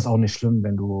ist das auch nicht schlimm,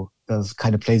 wenn du das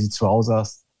keine Playsee zu Hause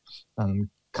hast. Dann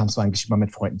kannst du eigentlich immer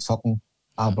mit Freunden zocken.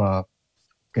 Ja. Aber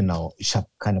genau, ich habe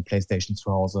keine Playstation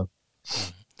zu Hause.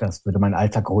 Das würde meinen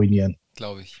Alltag ruinieren.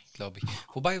 Glaube ich, glaube ich.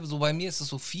 Wobei, so bei mir ist es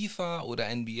so FIFA oder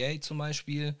NBA zum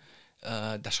Beispiel,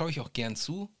 da schaue ich auch gern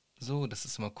zu. So, das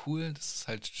ist immer cool. Das ist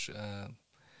halt,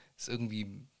 ist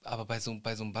irgendwie, aber bei so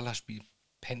einem Ballerspiel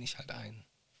penne ich halt ein.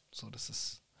 So, das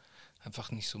ist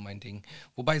einfach nicht so mein Ding.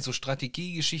 Wobei, so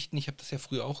Strategiegeschichten, ich habe das ja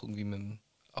früher auch irgendwie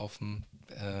auf dem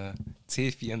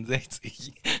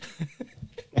C64.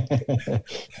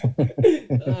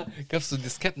 Gab es so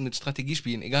Disketten mit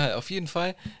Strategiespielen, egal, auf jeden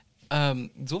Fall.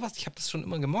 Sowas, ich habe das schon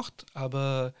immer gemocht,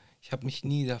 aber ich habe mich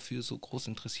nie dafür so groß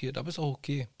interessiert. Aber ist auch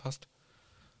okay, passt.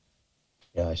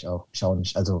 Ja, ich auch. Ich auch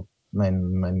nicht. Also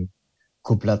mein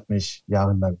Kumpel hat mich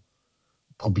jahrelang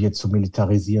probiert zu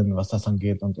militarisieren, was das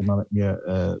angeht und immer mit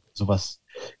mir sowas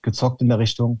gezockt in der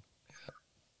Richtung.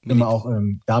 Immer Militär. auch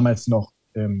damals noch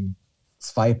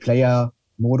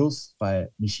Zwei-Player-Modus,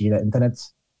 weil nicht jeder Internet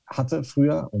hatte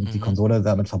früher und die Mhm. Konsole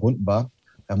damit verbunden war.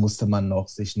 Da musste man noch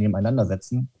sich nebeneinander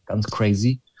setzen, ganz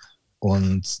crazy,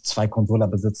 und 2 Controller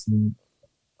besitzen.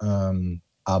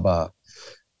 Aber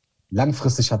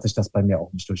langfristig hat sich das bei mir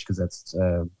auch nicht durchgesetzt.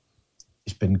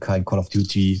 Ich bin kein Call of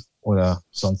Duty oder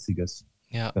sonstiges.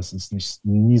 Ja. Das ist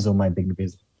nie so mein Ding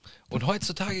gewesen. Und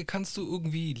heutzutage kannst du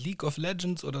irgendwie League of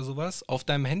Legends oder sowas auf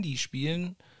deinem Handy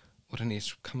spielen. Oder nee,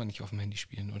 das kann man nicht auf dem Handy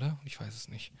spielen, oder? Ich weiß es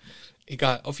nicht.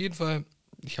 Egal, auf jeden Fall,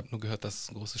 ich habe nur gehört, dass es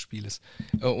ein großes Spiel ist.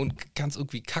 Und kannst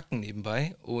irgendwie kacken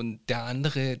nebenbei. Und der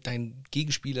andere, dein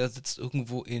Gegenspieler, sitzt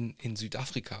irgendwo in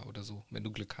Südafrika oder so, wenn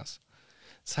du Glück hast.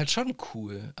 Ist halt schon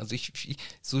cool. Also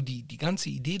so die ganze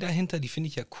Idee dahinter, die finde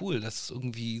ich ja cool, dass es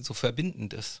irgendwie so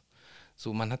verbindend ist.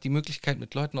 So, man hat die Möglichkeit,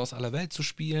 mit Leuten aus aller Welt zu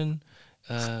spielen.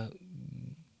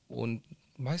 Und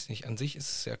weiß nicht, an sich ist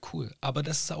es sehr cool. Aber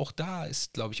das ist auch da,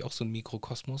 ist, glaube ich, auch so ein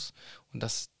Mikrokosmos. Und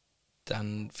dass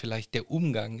dann vielleicht der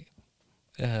Umgang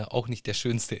auch nicht der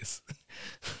schönste ist.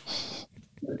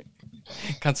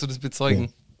 Kannst du das Nee.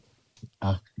 bezeugen?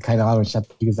 Ach, keine Ahnung, ich habe,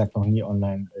 wie gesagt, noch nie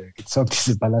online gezockt,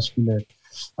 diese Ballerspiele.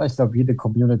 Aber ich glaube, jede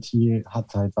Community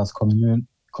hat halt was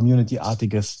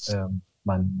Community-artiges.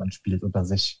 Man spielt unter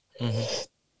sich.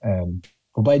 Mhm.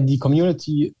 Wobei die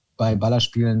Community bei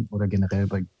Ballerspielen oder generell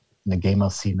bei einer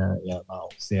Gamer-Szene ja immer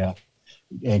auch sehr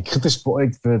kritisch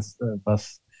beäugt wird,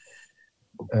 was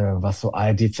so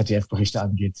ARD, ZDF-Berichte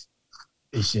angeht.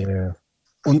 Ich,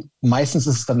 und meistens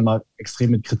ist es dann immer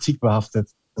extrem mit Kritik behaftet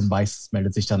und meistens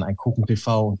meldet sich dann ein Kuchen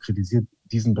TV und kritisiert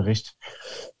diesen Bericht.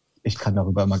 Ich kann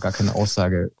darüber immer gar keine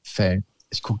Aussage fällen.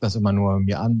 Ich gucke das immer nur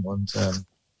mir an und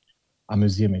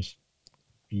amüsiere mich,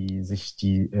 wie sich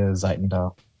die Seiten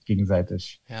da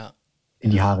gegenseitig Ja,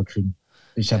 in die ja, Haare kriegen.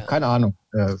 Ich habe ja. keine Ahnung,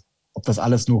 ob das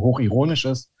alles nur hochironisch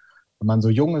ist. Wenn man so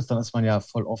jung ist, dann ist man ja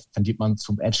voll oft, tendiert man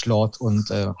zum Edgelord und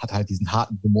hat halt diesen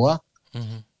harten Humor.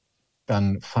 Mhm.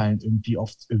 Dann fallen irgendwie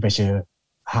oft irgendwelche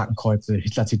Hakenkreuze,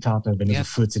 Hitler-Zitate, wenn du Ja,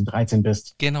 so 14, 13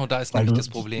 bist, genau, da ist weil nämlich du, das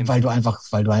Problem. weil du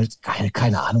halt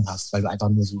keine Ahnung hast, weil du einfach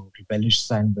nur so rebellisch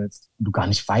sein willst und du gar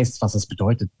nicht weißt, was es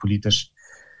bedeutet politisch.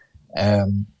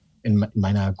 Ähm, in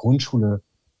meiner Grundschule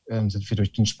sind wir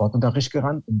durch den Sportunterricht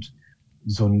gerannt und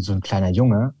so ein kleiner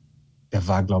Junge, der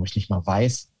war, glaube ich, nicht mal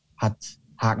weiß, hat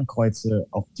Hakenkreuze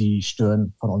auf die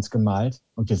Stirn von uns gemalt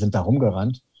und wir sind da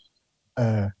rumgerannt.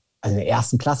 Äh, also in der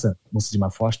ersten Klasse, musst du dir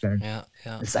mal vorstellen. Ja,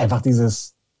 ja. Es ist einfach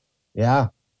dieses,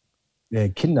 ja,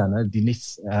 Kinder, ne, die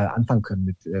nichts anfangen können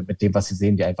mit dem, was sie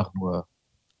sehen, die einfach nur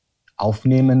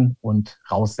aufnehmen und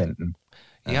raussenden.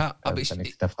 Ja, Ja, da wird dann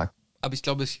nichts hinterfragt. aber ich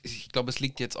glaube, es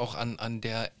liegt jetzt auch an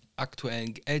der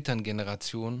aktuellen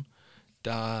Elterngeneration,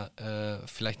 da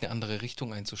vielleicht eine andere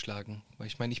Richtung einzuschlagen. Weil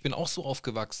ich meine, ich bin auch so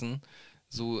aufgewachsen,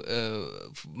 so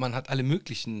man hat alle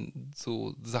möglichen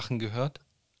so Sachen gehört,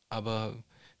 aber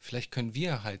vielleicht können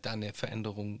wir halt da eine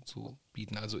Veränderung so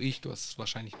bieten. Also du hast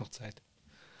wahrscheinlich noch Zeit.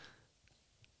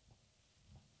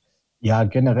 Ja,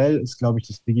 generell ist, glaube ich,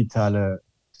 das digitale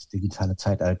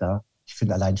Zeitalter. Ich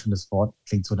finde allein schon das Wort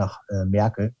klingt so nach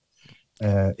Merkel.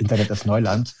 Internet ist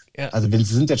Neuland. Ja, Also wir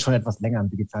sind jetzt schon etwas länger im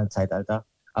digitalen Zeitalter.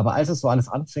 Aber als es so alles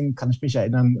anfing, kann ich mich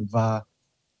erinnern,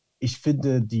 ich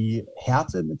finde die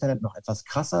Härte im Internet noch etwas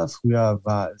krasser. Früher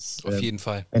war es, auf jeden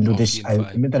Fall, wenn du auf dich jeden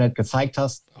Fall, im Internet gezeigt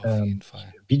hast, auf jeden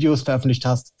Fall. Videos veröffentlicht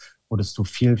hast, wurdest du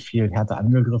viel, viel härter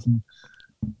angegriffen.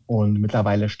 Und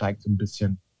mittlerweile steigt so ein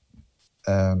bisschen,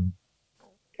 ähm,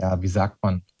 ja, wie sagt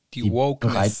man, Die die Bereit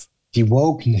Wokeness. die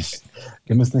Wokeness.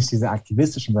 Wir müssen nicht diese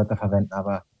aktivistischen Wörter verwenden,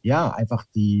 aber ja, einfach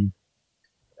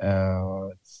äh,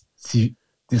 zi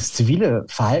das zivile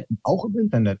Verhalten auch im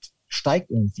Internet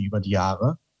steigt irgendwie über die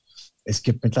Jahre. Es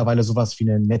gibt mittlerweile sowas wie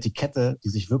eine Netiquette, die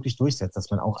sich wirklich durchsetzt, dass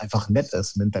man auch einfach nett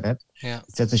ist im Internet. Ja,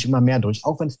 Es setzt sich immer mehr durch,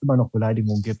 auch wenn es immer noch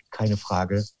Beleidigungen gibt, keine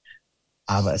Frage.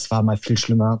 Aber es war mal viel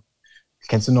schlimmer.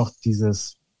 Kennst du noch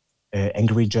dieses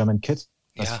Angry German Kid,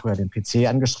 was ja, früher den PC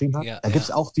angeschrieben hat? ja, Da gibt es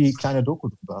ja. auch die kleine Doku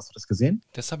drüber. Hast du das gesehen?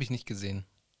 Das habe ich nicht gesehen.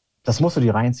 Das musst du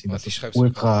dir reinziehen. Warte, ich schreibe es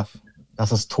mir gerade auf.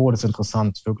 Das ist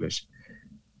todesinteressant, wirklich.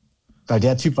 Weil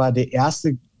der Typ war der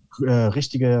erste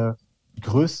richtige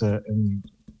Größe,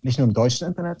 nicht nur im deutschen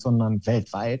Internet, sondern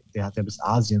weltweit. Der hat ja bis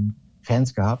Asien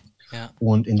Fans gehabt. Ja,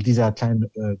 Und in dieser kleinen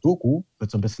Doku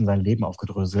wird so ein bisschen sein Leben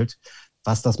aufgedröselt,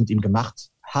 was das mit ihm gemacht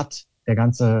hat. Der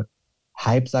ganze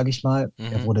Hype, sage ich mal.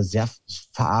 Er mhm. wurde sehr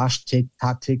verarscht,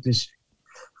 tagtäglich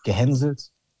gehänselt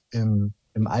im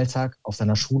Alltag auf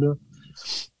seiner Schule.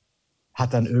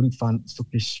 Hat dann irgendwann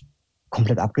wirklich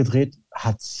komplett abgedreht,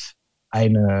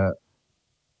 eine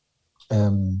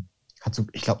hat so,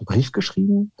 ich glaube, einen Brief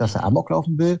geschrieben, dass er Amok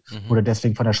laufen will, wurde Mhm.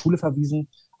 deswegen von der Schule verwiesen,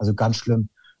 also ganz schlimm,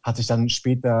 hat sich dann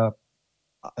später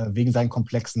wegen seinen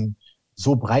Komplexen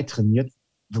so breit trainiert,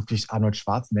 wirklich Arnold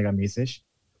Schwarzenegger-mäßig,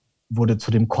 wurde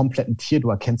zu dem kompletten Tier, du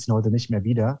erkennst ihn heute nicht mehr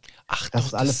wieder. Ach Das doch,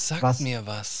 ist das alles, sagt mir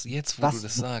was. Jetzt, wo du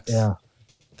das sagst. ja,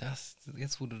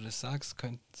 Jetzt, wo du das sagst,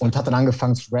 und sagt hat dann mir.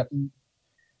 angefangen zu rappen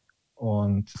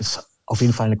und ist auf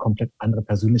jeden Fall eine komplett andere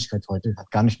Persönlichkeit heute. Hat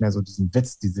gar nicht mehr so diesen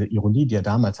Witz, diese Ironie, die er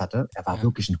damals hatte. Er war Ja.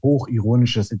 wirklich ein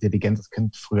hochironisches, intelligentes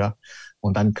Kind früher.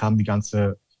 Und dann kam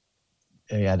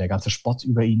der ganze Spott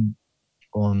über ihn.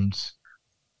 Und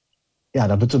ja,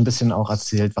 da wird so ein bisschen auch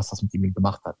erzählt, was das mit ihm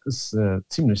gemacht hat. Ist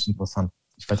ziemlich interessant.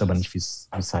 Ich weiß aber Krass. nicht, wie es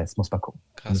heißt. Muss mal gucken.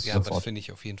 Krass, Findest du ja, aber das sofort. finde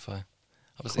ich auf jeden Fall.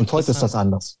 Aber es ist Und heute ist das interessant.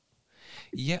 anders.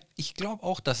 Ja, ich glaube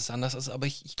auch, dass es anders ist, aber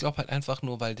ich glaube halt einfach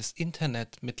nur, weil das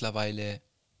Internet mittlerweile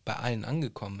bei allen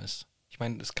angekommen ist. Ich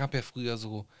meine, es gab ja früher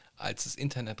so als das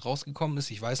Internet rausgekommen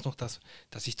ist, ich weiß noch, dass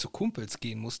ich zu Kumpels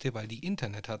gehen musste, weil die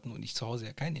Internet hatten und ich zu Hause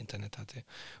ja kein Internet hatte.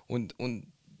 Und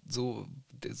so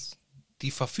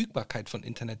die Verfügbarkeit von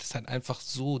Internet ist halt einfach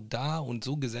so da und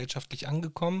so gesellschaftlich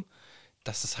angekommen,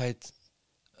 dass es halt,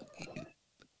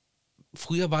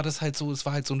 früher war das halt so, es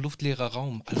war halt so ein luftleerer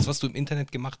Raum. Alles, was du im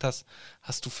Internet gemacht hast,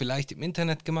 hast du vielleicht im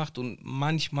Internet gemacht und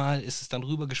manchmal ist es dann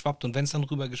rübergeschwappt und wenn es dann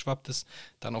rübergeschwappt ist,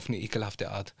 dann auf eine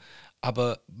ekelhafte Art.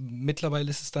 Aber mittlerweile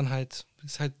ist es dann halt,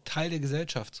 ist halt Teil der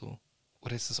Gesellschaft so.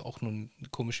 Oder ist es auch nur eine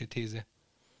komische These?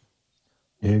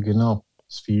 Ja, genau.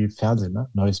 Das ist wie Fernsehen, ne?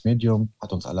 Neues Medium,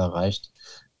 hat uns alle erreicht.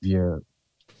 Wir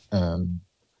ähm,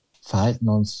 verhalten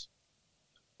uns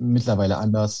mittlerweile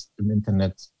anders im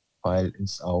Internet, weil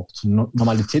es auch zur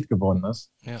Normalität geworden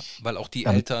ist, Ja, weil auch die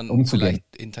damit Eltern umzugehen.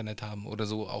 vielleicht Internet haben oder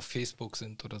so auf Facebook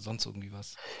sind oder sonst irgendwie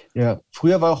was. Ja,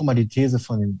 früher war auch immer die These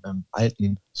von den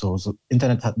Alten, so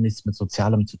Internet hat nichts mit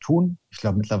Sozialem zu tun. Ich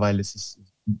glaube, mittlerweile es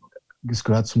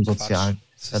gehört zum Quatsch. Sozialen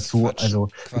Das ist dazu. Quatsch. Also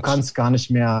Quatsch. du kannst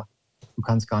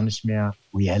gar nicht mehr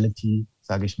Reality,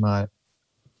 sage ich mal,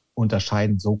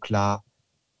 unterscheiden, so klar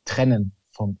trennen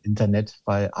vom Internet,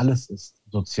 weil alles ist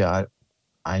sozial.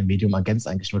 Ein Medium ergänzt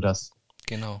eigentlich nur das,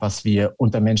 Genau. was wir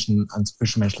unter Menschen an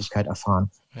Zwischenmenschlichkeit erfahren.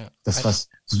 Ja. Das, was,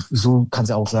 so kannst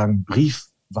du auch sagen, Brief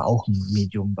war auch ein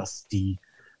Medium, was die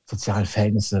sozialen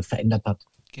Verhältnisse verändert hat.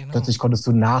 Genau. Plötzlich konntest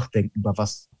du nachdenken über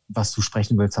was du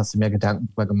sprechen willst, hast du mehr Gedanken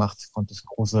darüber gemacht, konntest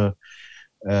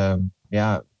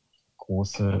ja,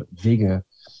 große Wege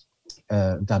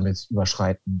damit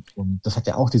überschreiten. Und das hat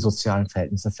ja auch die sozialen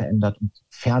Verhältnisse verändert. Und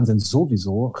Fernsehen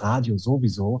sowieso, Radio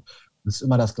sowieso. Das ist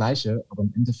immer das Gleiche, aber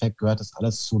im Endeffekt gehört das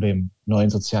alles zu dem neuen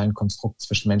sozialen Konstrukt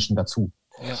zwischen Menschen dazu.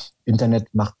 Ja.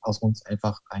 Internet macht aus uns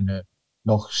einfach eine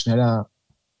noch schneller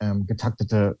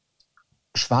getaktete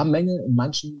Schwarmmenge in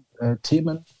manchen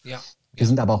Themen. Ja. Wir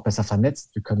sind aber auch besser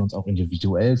vernetzt. Wir können uns auch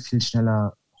individuell viel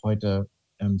schneller heute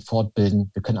fortbilden.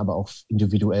 Wir können aber auch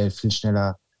individuell viel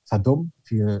schneller verdummen,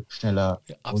 viel schneller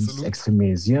Ja, uns absolut.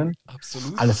 extremisieren.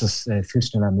 Absolut. Alles ist viel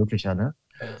schneller möglicher, ne?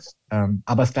 Ja.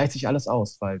 Aber es gleicht sich alles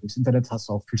aus, weil durchs Internet hast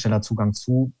du auch viel schneller Zugang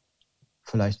zu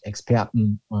vielleicht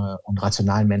Experten und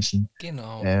rationalen Menschen,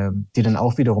 Genau. die dann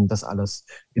auch wiederum das alles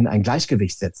in ein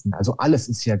Gleichgewicht setzen. Also alles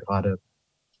ist ja gerade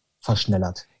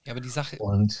verschnellert. Ja, aber die Sache,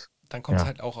 Und dann kommt es ja,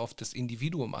 halt auch auf das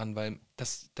Individuum an, weil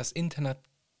das Internet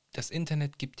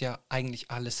gibt ja eigentlich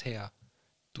alles her.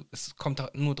 Es kommt da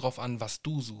nur drauf an, was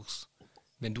du suchst.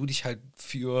 Wenn du dich halt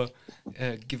für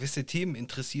gewisse Themen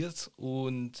interessierst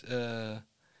und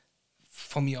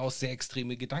von mir aus sehr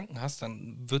extreme Gedanken hast,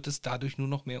 dann wird es dadurch nur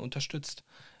noch mehr unterstützt.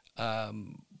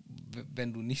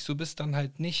 Wenn du nicht so bist, dann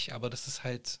halt nicht. Aber das ist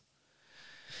halt,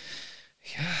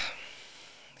 ja,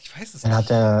 ich weiß es dann nicht.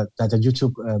 da hat der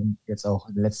YouTube jetzt auch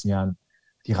in den letzten Jahren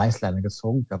die Reißleine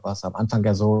gezogen. Da war es am Anfang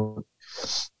ja so,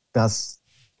 dass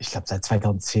ich glaube seit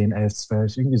 2010, 11,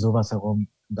 12, irgendwie sowas herum,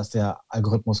 dass der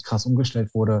Algorithmus krass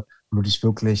umgestellt wurde, wo du dich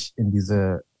wirklich in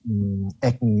diese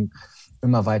Ecken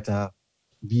immer weiter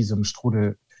wie so im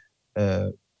Strudel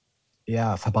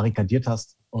ja, verbarrikadiert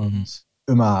hast und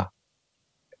immer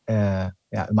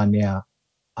näher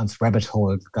ans Rabbit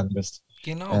Hole gegangen bist.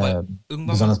 Genau, weil irgendwann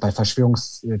mal, Besonders bei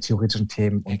verschwörungstheoretischen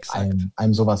Themen und exakt.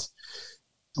 allem sowas.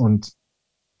 Und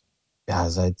ja,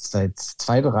 seit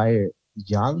 2, 3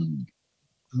 Jahren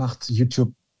macht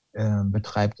YouTube,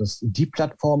 betreibt das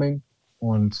Deplatforming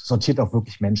und sortiert auch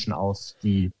wirklich Menschen aus,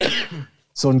 die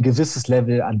so ein gewisses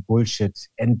Level an Bullshit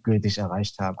endgültig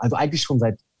erreicht haben. Also eigentlich schon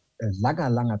seit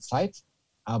langer Zeit,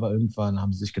 aber irgendwann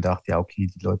haben sie sich gedacht, ja, okay,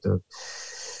 die Leute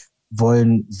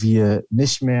wollen wir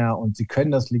nicht mehr und sie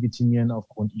können das legitimieren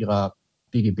aufgrund ihrer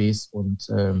BGBs und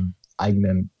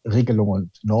eigenen Regelungen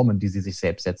und Normen, die sie sich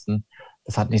selbst setzen.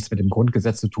 Das hat nichts mit dem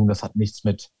Grundgesetz zu tun, das hat nichts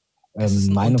mit Es ist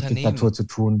ein Meinungsdiktatur Unternehmen. zu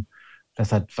tun,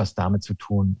 das hat was damit zu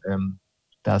tun,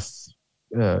 dass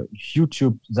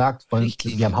YouTube sagt, wir haben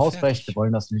Richtlinien, Hausrecht, wir fertig.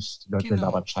 wollen das nicht, die Leute Genau.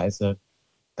 labern Scheiße,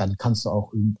 dann kannst du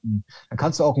auch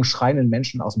einen schreienden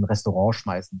Menschen aus dem Restaurant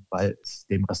schmeißen, weil es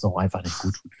dem Restaurant einfach nicht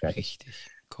gut tut, fertig. Richtig,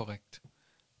 korrekt.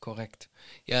 Korrekt.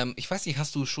 Ja, ich weiß nicht,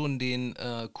 hast du schon den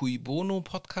Cui Bono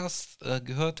Podcast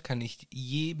gehört? Kann ich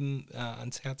jedem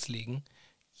ans Herz legen.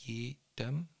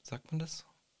 Jedem, sagt man das?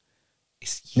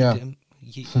 Ist Ja, jedem,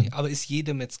 aber ist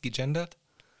jedem jetzt gegendert?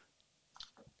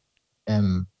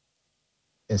 ähm,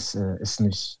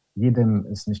 jedem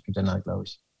ist nicht gegendert, glaube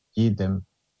ich. Jedem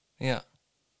Ja,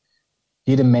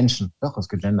 Menschen. Doch, ist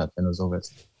gegendert, wenn du so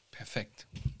willst. perfekt.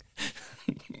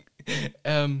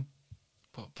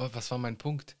 Was war mein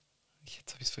Punkt?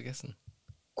 Jetzt habe ich es vergessen.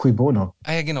 Cui bono.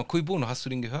 Ah ja, genau, Cui Bono, hast du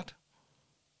den gehört?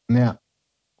 Ja,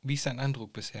 Wie ist dein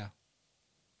Eindruck bisher?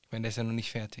 Ich meine, der ist ja noch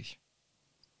nicht fertig.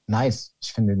 nice.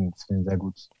 Ich finde ihn sehr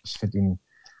gut. Ich finde ihn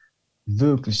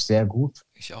wirklich sehr gut,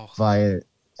 Ich auch. weil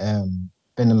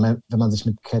wenn man sich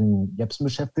mit Ken Jebsen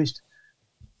beschäftigt,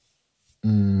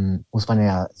 muss man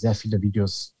ja sehr viele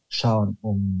Videos schauen,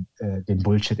 um den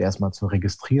Bullshit erstmal zu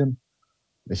registrieren.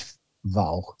 Ich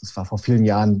das war vor vielen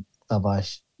Jahren, da war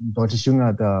ich deutlich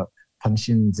jünger, da fand ich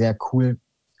ihn sehr cool.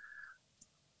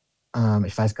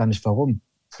 Ich weiß gar nicht warum.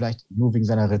 Vielleicht nur wegen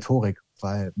seiner Rhetorik,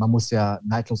 weil man muss ja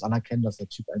neidlos anerkennen, dass der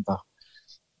Typ einfach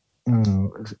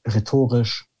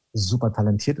rhetorisch super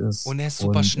talentiert ist Und er ist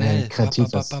super und schnell. kreativ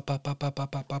ist.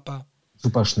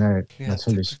 Super schnell, Ja, zack,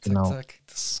 natürlich, zack, zack, genau. zack.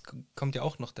 Das kommt ja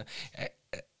auch noch da.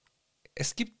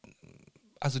 Es gibt,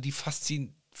 also die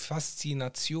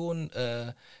Faszination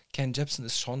Ken Jebsen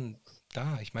ist schon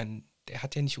da. Ich meine, der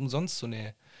hat ja nicht umsonst so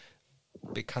eine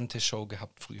bekannte Show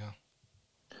gehabt früher.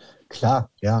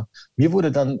 Klar, ja. Mir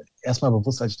wurde dann erstmal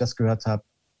bewusst, als ich das gehört habe,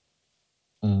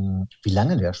 wie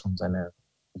lange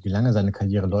wie lange seine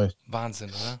Karriere läuft. Wahnsinn,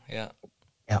 oder? Ja.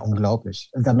 Ja, unglaublich.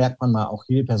 Da merkt man mal auch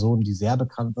jede Person, die sehr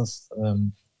bekannt ist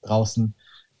draußen,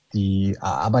 die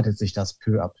erarbeitet sich das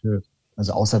peu à peu.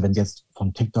 Also außer wenn es jetzt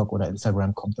von TikTok oder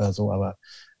Instagram kommt oder so, aber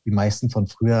die meisten von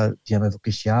früher, die haben ja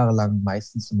wirklich jahrelang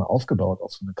meistens immer aufgebaut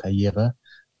auf so eine Karriere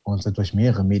und sind durch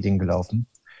mehrere Medien gelaufen.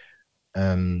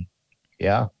 Ähm,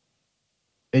 ja,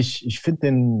 ich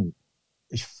finde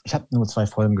ich habe nur 2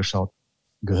 Folgen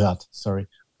gehört, sorry.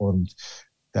 Und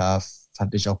da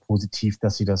fand ich auch positiv,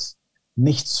 dass sie das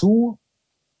nicht zu,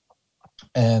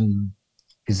 ähm,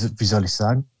 wie soll ich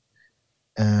sagen?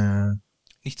 Äh,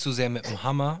 Nicht zu sehr mit dem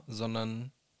Hammer,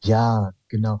 sondern ja,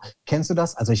 genau. Kennst du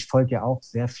das? Also ich folge ja auch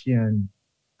sehr vielen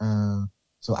äh,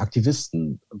 so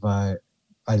Aktivisten, weil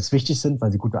es wichtig sind,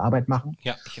 weil sie gute Arbeit machen.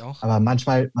 ja, ich auch. Aber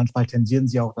manchmal tendieren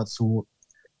sie auch dazu,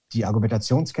 die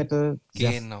Argumentationskette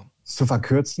sehr Genau. zu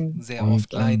verkürzen. Sehr Und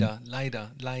oft. Leider,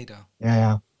 leider, leider. ja,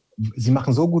 ja, sie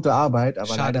machen so gute Arbeit, aber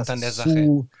leider Schadet ist dann der es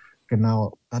Sache.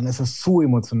 genau, dann ist es zu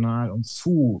emotional und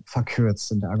zu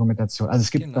verkürzt in der Argumentation. Also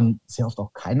es gibt Genau. dann sehr oft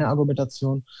auch keine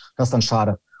Argumentation. Das ist dann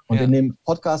schade. Und in Ja, dem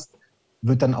Podcast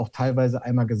wird dann auch teilweise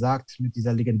einmal gesagt, mit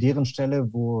dieser legendären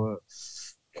Stelle, wo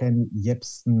Ken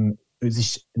Jebsen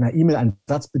sich in einer E-Mail einen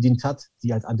Satz bedient hat,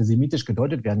 die als antisemitisch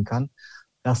gedeutet werden kann,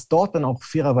 dass dort dann auch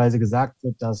fairerweise gesagt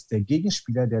wird, dass der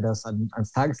Gegenspieler, der das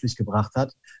ans Tageslicht gebracht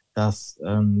hat, das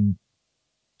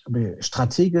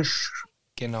strategisch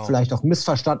genau. vielleicht auch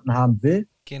missverstanden haben will,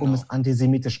 um Genau. es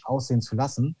antisemitisch aussehen zu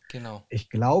lassen. Genau. Ich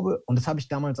glaube, und das habe ich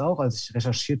damals auch, als ich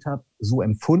recherchiert habe, so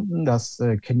empfunden, dass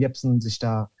Ken Jebsen sich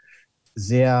da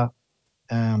sehr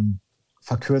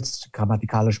verkürzt,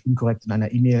 grammatikalisch unkorrekt in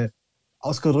einer E-Mail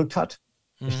ausgedrückt hat.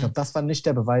 Ich Mhm. glaube, das war nicht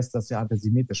der Beweis, dass er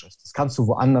antisemitisch ist. Das kannst du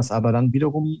woanders aber dann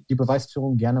wiederum die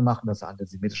Beweisführung gerne machen, dass er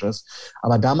antisemitisch ist.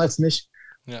 Aber damals nicht.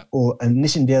 Ja.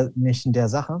 Nicht in der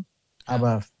Sache. Ja.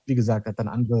 Aber wie gesagt, hat dann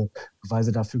andere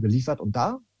Beweise dafür geliefert. Und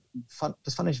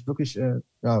das fand ich wirklich, äh,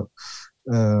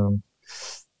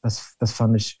 das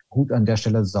fand ich gut an der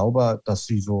Stelle sauber, dass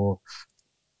sie so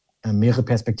mehrere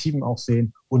Perspektiven auch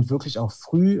sehen und wirklich auch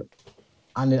früh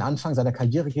an den Anfang seiner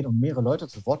Karriere gehen und mehrere Leute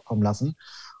zu Wort kommen lassen.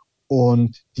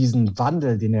 Und diesen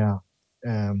Wandel, den er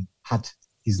hat,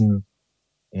 diesen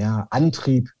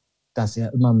Antrieb, dass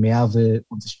er immer mehr will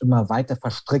und sich immer weiter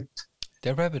verstrickt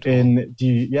Der Rabbit Hole. in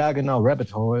genau,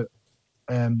 Rabbit Hole.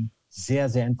 Sehr,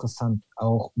 sehr interessant.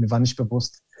 Auch mir war nicht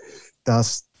bewusst,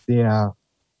 dass der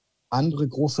andere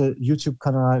große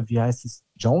YouTube-Kanal, wie heißt es?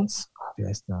 Jones? Wie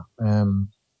heißt der?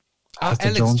 Heißt der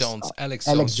Alex Jones? Jones. Alex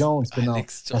Alex Jones. Jones, genau.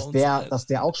 Alex Jones. Dass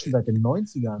der auch schon seit den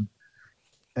 90ern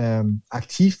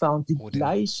aktiv war und die Oh,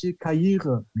 gleiche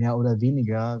Karriere, mehr oder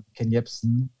weniger, Ken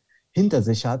Jebsen, hinter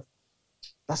sich hat.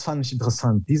 Das fand ich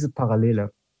interessant, diese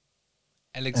Parallele.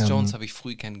 Alex Jones habe ich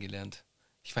früh kennengelernt.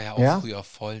 Ich war ja auch Ja, früher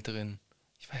voll drin.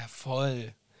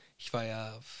 Ich war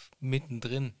ja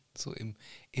mittendrin, so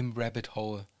im Rabbit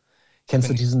Hole. Ich kennst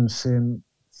du bin, diesen Film,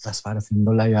 was war das in den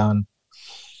Nullerjahren?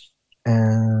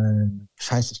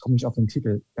 Scheiße, ich komme nicht auf den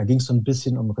Titel. Da ging es so ein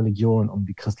bisschen um Religion, um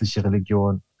die christliche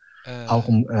Religion. Auch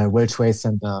um World Trade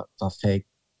Center war fake.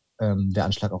 Der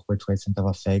Anschlag auf World Trade Center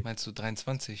war fake. meinst du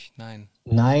 23? Nein.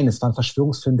 Nein, es war ein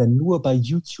Verschwörungsfilm, der nur bei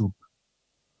YouTube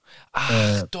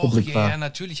Ach doch, publik ja, ja, war.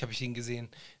 natürlich habe ich den gesehen.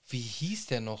 Wie hieß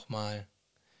der nochmal?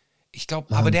 Ich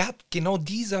glaube, aber Mann, der hat genau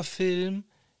dieser Film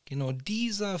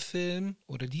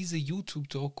oder diese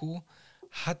YouTube-Doku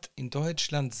hat in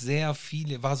Deutschland sehr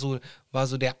viele, war so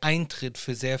der Eintritt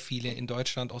für sehr viele in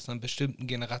Deutschland aus einer bestimmten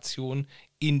Generation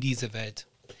in diese Welt.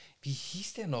 Wie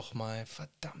hieß der nochmal?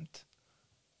 Verdammt.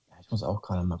 ja, ich muss auch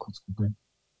gerade mal kurz googeln.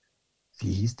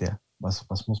 Wie hieß der? Was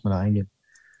muss man da eingeben?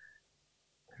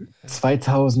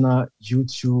 2000er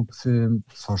YouTube-Film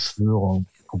Verschwörung.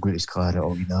 google ich gerade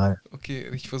original. Okay,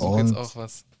 ich versuche jetzt auch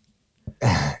was.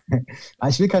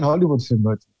 Ich will keinen Hollywood-Film,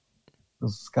 Leute.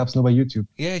 Das gab es nur bei YouTube.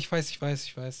 Ja, ich weiß.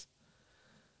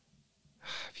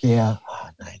 Nein,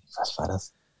 was war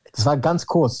das? Das war ganz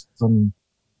kurz, ein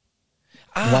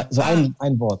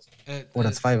Wort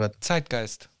oder zwei Wörter.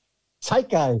 Zeitgeist.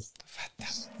 Zeitgeist.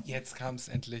 Verdammt, jetzt kam es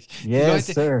endlich. Yes,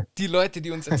 Sir. Die Leute,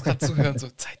 die uns jetzt gerade zuhören, so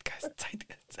Zeitgeist.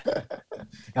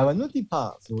 Ja, aber nur die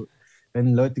paar. So,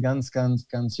 wenn Leute ganz, ganz,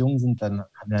 ganz jung sind, dann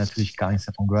haben wir natürlich gar nichts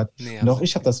davon gehört. Nee, und auch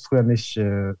ich habe das früher nicht,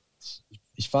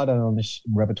 ich war da noch nicht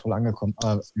im Rabbit Hole angekommen,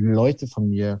 aber Leute von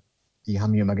mir, die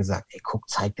haben mir immer gesagt, ey, guck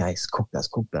Zeitgeist, guck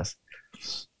das.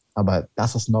 Aber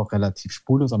das ist noch relativ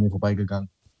spurlos an mir vorbeigegangen.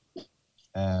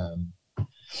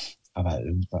 Aber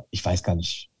ich weiß gar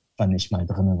nicht, wann ich mal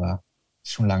drin war.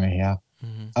 Ist schon lange her.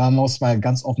 Aber man muss mal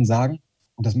ganz offen sagen,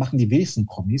 und das machen die wenigsten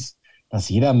Promis, dass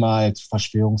jeder mal zu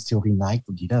Verschwörungstheorien neigt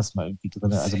und jeder ist mal irgendwie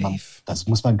drin. Also das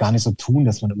muss man gar nicht so tun,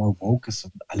 dass man immer woke ist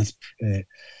und alles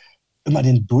immer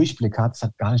den Durchblick hat. Das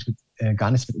hat gar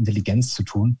nichts mit Intelligenz zu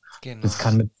tun. Genau. Das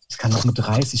kann auch mit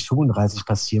 30, 35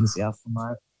 passieren, das erste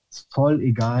Mal. Ist voll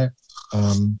egal.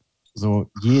 So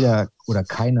jeder oder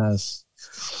keiner ist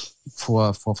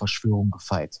vor Verschwörung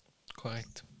gefeit.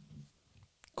 Korrekt.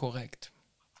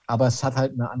 Aber es hat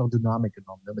halt eine andere Dynamik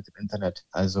genommen, ne, mit dem Internet.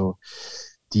 Also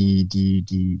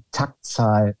die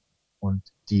Taktzahl und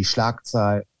die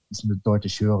Schlagzahl ist eine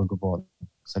deutlich höhere geworden,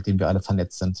 seitdem wir alle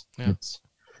vernetzt sind. Ja.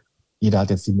 Jeder hat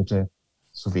jetzt die Mittel,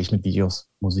 so wie ich mit Videos,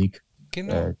 Musik,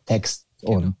 Text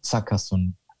und zack, hast du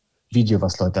ein Video,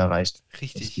 was Leute erreicht.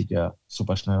 Richtig. Das geht ja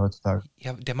super schnell heutzutage.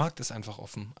 Ja, der Markt ist einfach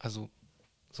offen. Also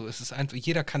so ist es einfach.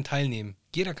 Jeder kann teilnehmen.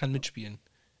 Jeder kann mitspielen.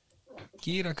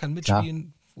 Klar.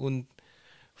 Und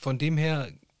von dem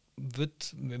her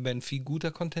wird, wenn viel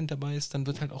guter Content dabei ist, dann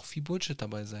wird halt auch viel Bullshit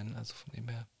dabei sein. Also von dem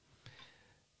her.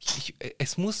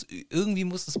 Irgendwie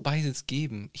muss es beides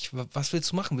geben. Was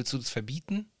willst du machen? Willst du das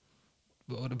verbieten?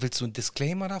 Oder willst du einen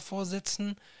Disclaimer davor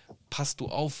setzen? Passt du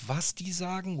auf, was die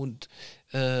sagen und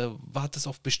wartest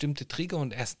auf bestimmte Trigger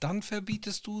und erst dann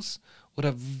verbietest du es?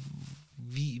 Oder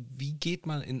wie geht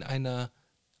man in einer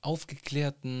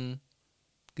aufgeklärten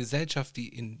Gesellschaft,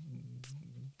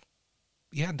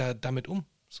 damit um?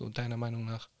 So deiner Meinung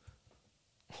nach?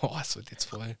 Oh, es wird jetzt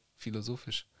voll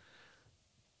philosophisch.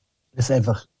 Das ist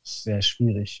einfach sehr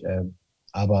schwierig.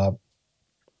 Aber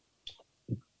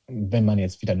wenn man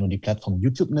jetzt wieder nur die Plattform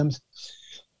YouTube nimmt,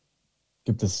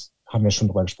 haben wir schon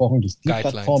drüber gesprochen, das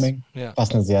Deplatforming,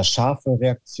 was eine sehr scharfe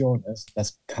Reaktion ist.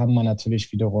 Das kann man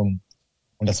natürlich wiederum,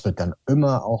 und das wird dann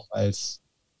immer auch als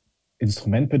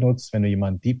Instrument benutzt, wenn du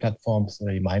jemanden deplatformst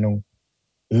oder die Meinung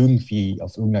irgendwie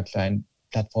auf irgendeiner kleinen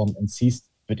Plattform entziehst,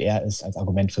 wird er es als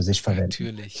Argument für sich verwenden.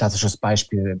 Natürlich. Klassisches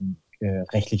Beispiel im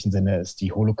rechtlichen Sinne ist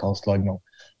die Holocaust-Leugnung.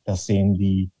 Das sehen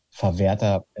die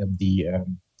Verwerter, die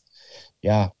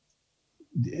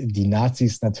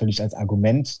Nazis natürlich als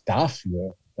Argument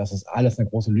dafür, dass es alles eine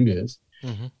große Lüge ist.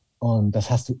 Mhm. Und das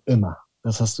hast du immer.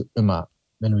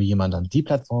 Wenn du jemanden dann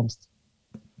deplatformst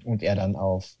und er dann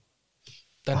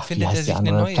dann findet er sich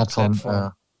eine neue Plattform.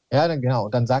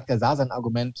 Dann sagt er da sein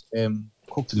Argument,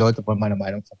 guck, die Leute wollen meine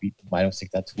Meinung verbieten,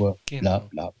 Meinungsdiktatur, bla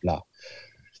bla bla.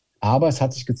 Aber es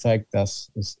hat sich gezeigt,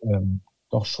 dass es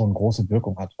doch schon große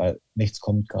Wirkung hat, weil nichts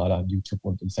kommt gerade an YouTube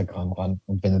und Instagram ran.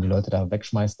 Und wenn du die Leute da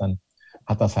wegschmeißt, dann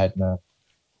hat das halt eine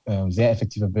sehr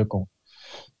effektive Wirkung.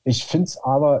 Ich finde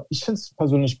es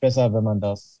persönlich besser, wenn man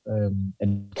das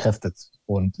entkräftet.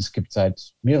 Und es gibt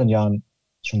seit mehreren Jahren,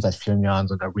 schon seit vielen Jahren,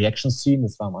 so eine Reaction-Scene.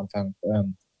 Das war am Anfang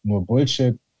nur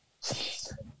Bullshit,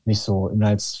 nicht so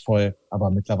inhaltsvoll, aber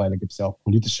mittlerweile gibt es ja auch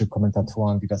politische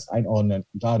Kommentatoren, die das einordnen.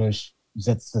 Und dadurch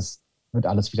wird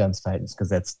alles wieder ins Verhältnis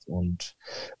gesetzt. Und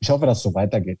ich hoffe, dass es so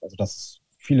weitergeht. Also, dass es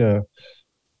viele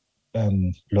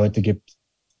Leute gibt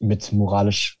mit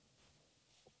moralisch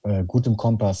gutem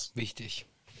Kompass. Wichtig.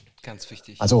 Ganz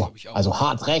wichtig. Also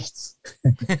hart rechts.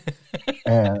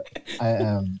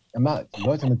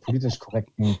 Leute mit politisch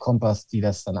korrekten Kompass, die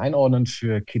das dann einordnen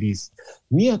für Kiddies.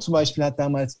 Mir zum Beispiel hat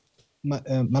damals,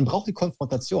 man braucht die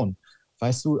Konfrontation.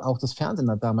 Weißt du, auch das Fernsehen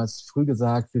hat damals früh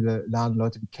gesagt, wir laden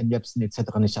Leute wie Ken Jebsen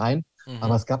etc. nicht ein. Mhm.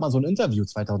 Aber es gab mal so ein Interview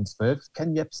 2012,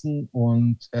 Ken Jebsen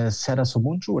und Serdar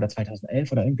Somuncu oder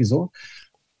 2011 oder irgendwie so.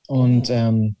 Und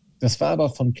das war aber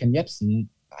von Ken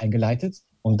Jebsen eingeleitet.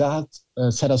 Und da hat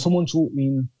Serdar Somuncu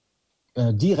ihn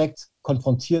direkt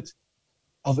konfrontiert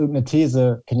auf irgendeine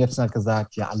These. Ken Jebsen hat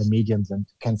gesagt, ja, alle Medien sind,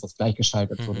 du kennst das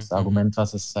gleichgeschaltet, so das Argument,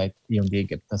 was es seit eh&je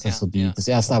gibt. Das ist so das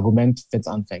erste Argument, wenn es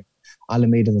anfängt. Alle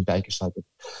Medien sind gleichgeschaltet.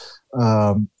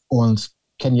 Und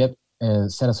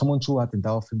Serdar Somuncu hat ihn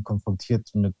daraufhin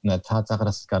konfrontiert mit einer Tatsache,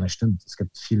 dass es gar nicht stimmt. Es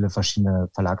gibt viele verschiedene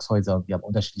Verlagshäuser und die haben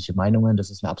unterschiedliche Meinungen. Das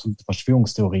ist eine absolute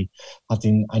Verschwörungstheorie. Hat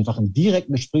ihn einfach im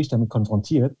direkten Gespräch damit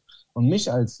konfrontiert. Und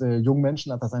mich als jungen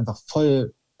Menschen hat das einfach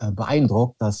voll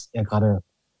beeindruckt, dass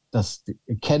dass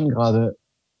Ken gerade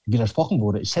widersprochen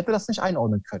wurde. Ich hätte das nicht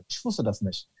einordnen können. Ich wusste das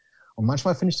nicht. Und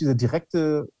manchmal finde ich diese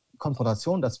direkte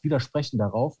Konfrontation, das Widersprechen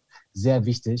darauf, sehr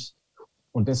wichtig.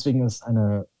 Und deswegen ist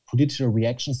eine politische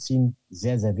Reaction-Scene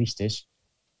sehr, sehr wichtig.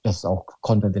 Das ist auch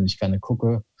Content, den ich gerne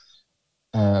gucke.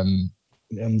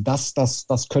 Das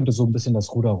könnte so ein bisschen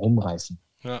das Ruder rumreißen.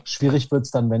 Ja. Schwierig wird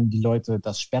es dann, wenn die Leute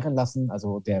das sperren lassen.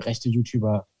 Also der rechte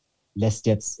YouTuber lässt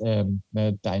jetzt dein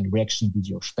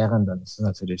Reaction-Video sperren. Dann ist es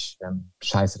natürlich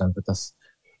scheiße, dann wird das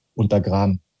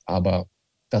untergraben. Aber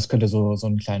das könnte so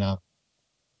ein kleiner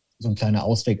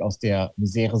Ausweg aus der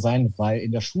Misere sein, weil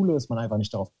in der Schule ist man einfach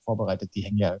nicht darauf vorbereitet. Die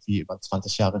hängen ja wie über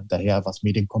 20 Jahre hinterher, was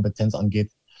Medienkompetenz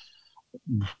angeht.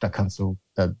 Da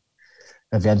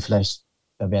werden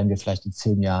wir vielleicht in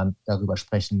 10 Jahren darüber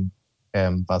sprechen,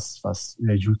 was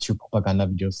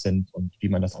YouTube-Propagandavideos sind und wie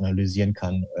man das analysieren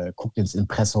kann. Guckt ins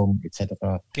Impressum etc.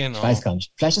 Genau. Ich weiß gar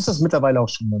nicht. Vielleicht ist das mittlerweile auch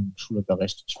schon im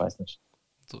Schulunterricht. Ich weiß nicht.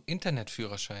 So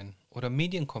Internetführerschein oder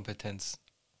Medienkompetenz.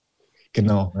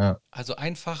 Genau, ja. Also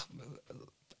einfach,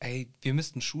 wir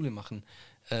müssten Schule machen.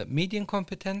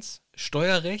 Medienkompetenz,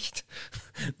 Steuerrecht.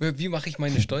 Wie mache ich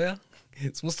meine Steuer?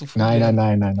 Jetzt musst du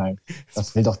Nein.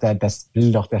 Das will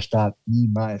doch der Staat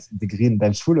niemals integrieren in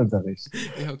deinen Schulunterricht.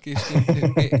 Ja, okay, stimmt.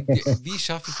 Wie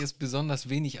schaffe ich es, besonders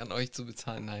wenig an euch zu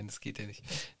bezahlen? Nein, das geht ja nicht.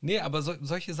 Nee, aber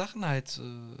solche Sachen halt,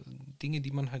 Dinge,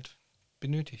 die man halt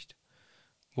benötigt.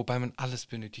 Wobei man alles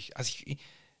benötigt. Also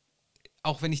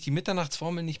auch wenn ich die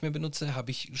Mitternachtsformel nicht mehr benutze,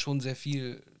 habe ich schon sehr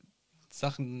viel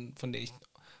Sachen, von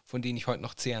denen ich heute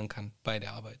noch zehren kann bei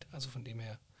der Arbeit. Also von dem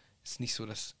her ist es nicht so,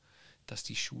 dass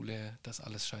die Schule, das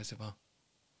alles scheiße war.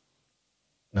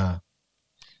 Na.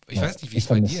 Ich weiß nicht, wie es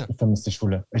bei dir? Ich vermisse die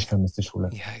Schule.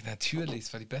 Ja, natürlich,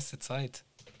 es war die beste Zeit.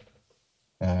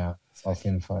 Ja, auf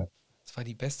jeden Fall. Es war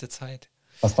die beste Zeit.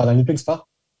 Was war dein Lieblingsfach?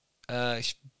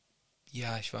 Ich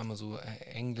war immer so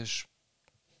Englisch,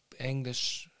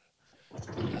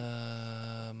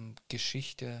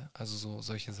 Geschichte, also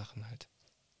solche Sachen halt.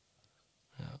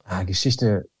 Ja.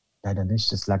 Geschichte leider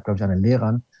nicht. Das lag, glaube ich, an den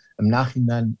Lehrern. Im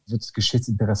Nachhinein wird das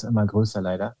Geschichtsinteresse immer größer,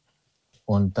 leider.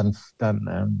 Und dann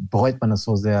bereut man es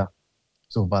so sehr.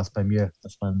 So war es bei mir,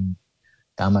 dass man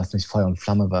damals nicht Feuer und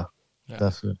Flamme war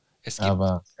dafür. Es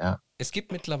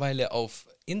gibt mittlerweile auf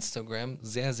Instagram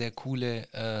sehr, sehr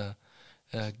coole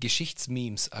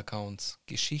Geschichtsmemes-Accounts.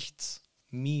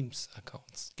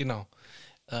 Genau.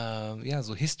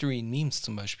 So History in Memes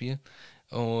zum Beispiel.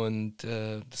 Und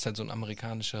das ist halt so ein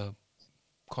amerikanischer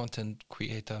Content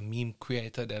Creator, Meme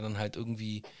Creator, der dann halt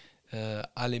irgendwie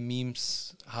alle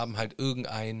Memes haben halt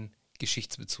irgendeinen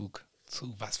Geschichtsbezug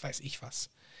zu was weiß ich was.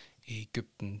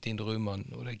 Ägypten, den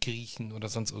Römern oder Griechen oder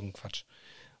sonst irgendein Quatsch.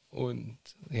 Und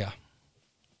ja.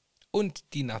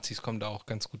 Und die Nazis kommen da auch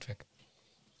ganz gut weg.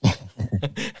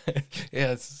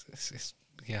 Ja, es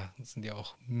sind ja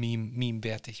auch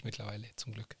Meme-wertig mittlerweile,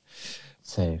 zum Glück.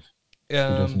 Safe. Die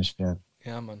dürfen nicht werden.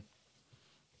 Ja, Mann.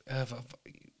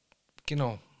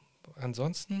 Genau.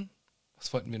 Ansonsten,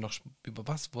 über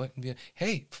was wollten wir?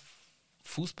 Hey,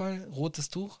 Fußball, rotes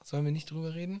Tuch, sollen wir nicht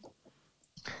drüber reden?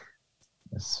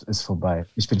 Es ist vorbei.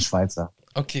 Ich bin Schweizer.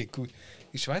 Okay, gut.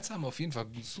 Die Schweizer haben auf jeden Fall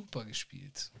super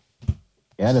gespielt.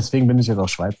 Ja, deswegen bin ich jetzt auch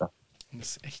Schweizer. Und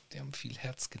das ist echt, die haben viel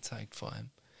Herz gezeigt vor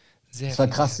allem. Es war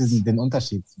krass, den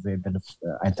Unterschied zu sehen, wenn du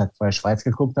einen Tag vorher Schweiz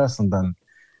geguckt hast und dann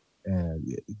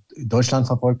Deutschland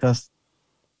verfolgt hast.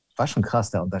 War schon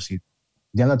krass, der Unterschied.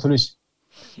 Die haben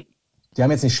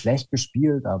jetzt nicht schlecht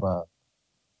gespielt, aber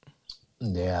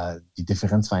die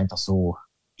Differenz war einfach so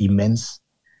immens,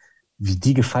 wie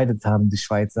die gefeitet haben, die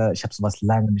Schweizer. Ich habe sowas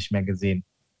lange nicht mehr gesehen.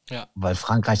 Ja. Weil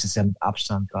Frankreich ist ja mit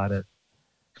Abstand gerade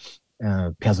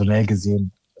personell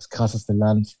gesehen das krasseste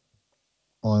Land.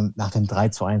 Und nach dem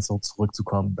 3:1 so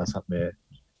zurückzukommen, das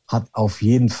hat auf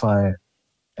jeden Fall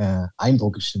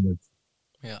Eindruck geschindet.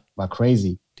 Ja. War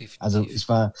crazy. Definitiv. Also ich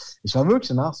war wirklich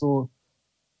danach so,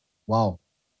 wow,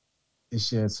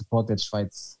 ich support jetzt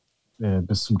Schweiz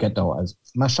bis zum Get-Down. Also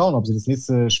mal schauen, ob sie das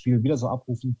nächste Spiel wieder so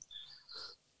abrufen.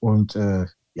 Und dann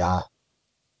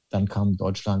kam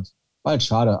Deutschland. War halt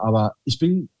schade, aber ich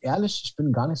bin ehrlich, ich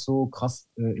bin gar nicht so krass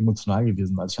emotional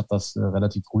gewesen. Also ich habe das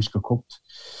relativ ruhig geguckt,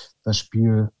 das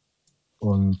Spiel.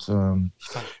 Und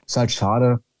ist halt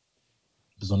schade,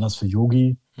 besonders für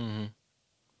Yogi. Mhm.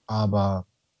 Aber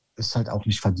ist halt auch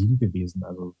nicht verdient gewesen.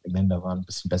 Also die Länder waren ein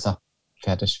bisschen besser.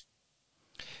 Fertig.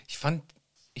 Ich fand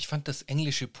das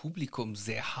englische Publikum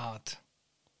sehr hart.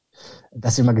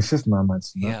 Dass sie mal gepfiffen haben,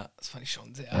 meinst du, ne? Ja, das fand ich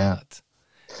schon sehr Ja. hart.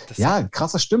 Das hat, Ja,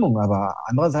 krasse Stimmung, aber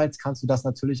andererseits kannst du das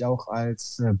natürlich auch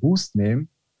als Boost nehmen,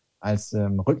 als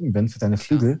Rückenwind für deine klar,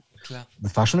 Flügel. klar.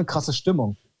 Das war schon eine krasse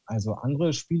Stimmung. Also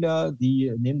andere Spieler,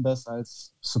 die nehmen das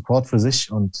als Support für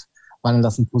sich und wandeln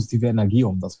das in positive Energie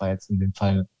um. Das war jetzt in dem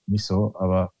Fall nicht so,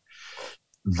 aber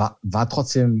war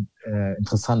trotzdem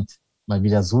interessant, mal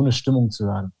wieder so eine Stimmung zu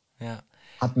hören. Ja,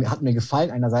 Hat mir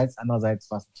gefallen einerseits, andererseits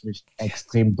war es natürlich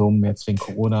extrem dumm jetzt wegen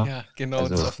Corona. ja, genau,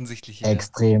 das Also Offensichtliche, ja.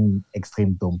 extrem,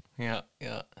 extrem dumm. Ja,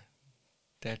 ja.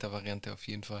 Delta-Variante auf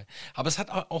jeden Fall. Aber es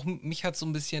hat auch, mich hat so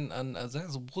ein bisschen an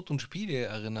so Brot und Spiele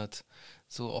erinnert.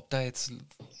 So, ob da jetzt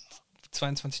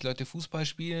 22 Leute Fußball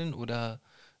spielen oder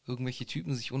irgendwelche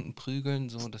Typen sich unten prügeln,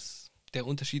 so, der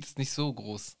Unterschied ist nicht so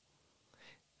groß.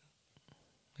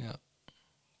 Ja,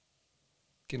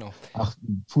 genau. Ach,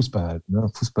 Fußball halt, ne?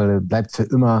 Fußball bleibt für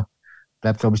immer,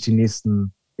 bleibt, glaube ich, die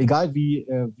nächsten, egal wie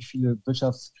viele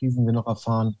Wirtschaftskrisen wir noch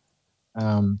erfahren,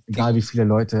 egal Die, wie viele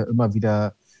Leute immer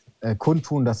wieder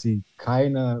kundtun, dass sie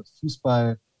keine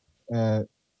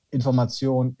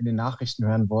Fußballinformationen in den Nachrichten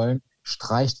hören wollen,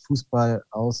 streicht Fußball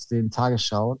aus den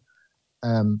Tagesschauen.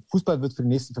 Fußball wird für die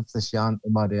nächsten 50 Jahren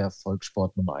immer der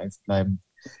Volkssport Nummer eins bleiben.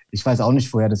 Ich weiß auch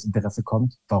nicht, woher das Interesse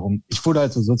kommt, warum. Ich wurde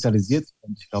halt so sozialisiert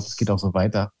und ich glaube, es geht auch so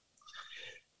weiter.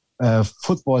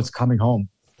 Football's coming home.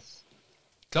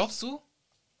 glaubst du?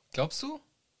 Glaubst du?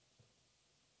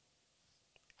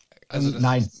 Also,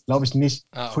 Nein, glaube ich nicht.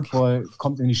 okay. Football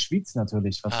kommt in die Schweiz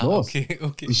natürlich. Was ist los? Okay,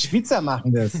 okay. Die Schweizer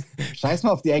machen das. Scheiß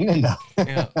mal auf die Engländer.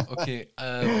 Ja, okay.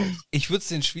 Ich würde es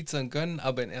den Schweizern gönnen,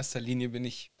 aber in erster Linie bin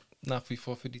ich nach wie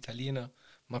vor für die Italiener.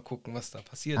 Mal gucken, was da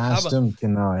passiert. Ah, Aber stimmt,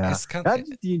 genau, ja. es kann. Ja,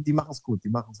 die machen es gut. Die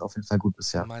machen es auf jeden Fall gut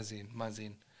bisher. Mal sehen, mal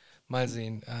sehen. Mal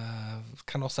sehen.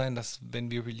 Kann auch sein, dass,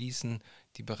 wenn wir releasen,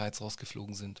 die bereits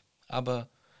rausgeflogen sind. Aber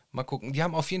mal gucken. Die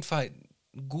haben auf jeden Fall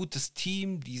ein gutes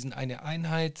Team, die sind eine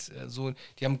Einheit,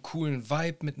 die haben einen coolen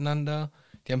Vibe miteinander.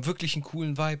 Die haben wirklich einen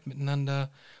coolen Vibe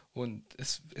miteinander. Und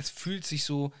es fühlt sich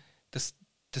so, das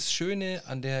Schöne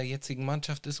an der jetzigen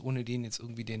Mannschaft ist, ohne denen jetzt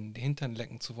irgendwie den Hintern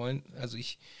lecken zu wollen. Also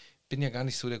ich bin ja gar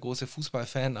nicht so der große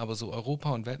Fußballfan, aber so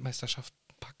Europa- und Weltmeisterschaft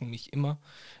packen mich immer.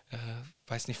 Äh,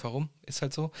 weiß nicht warum, ist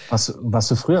halt so.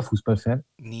 Warst du früher Fußballfan?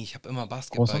 Nee, ich habe immer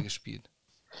Basketball Großer? gespielt.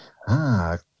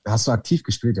 Ah, hast du aktiv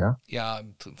gespielt, ja? Ja,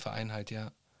 im Verein halt,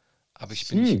 ja. Aber ich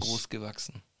bin nicht Sheesh. groß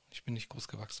gewachsen. Ich bin nicht groß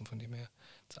gewachsen von dem her.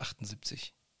 Das ist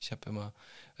 78. Ich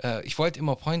wollte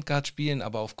immer Point Guard spielen,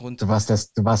 aber aufgrund, Du warst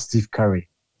Steve Curry.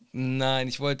 nein,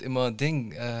 ich wollte immer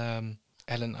Allen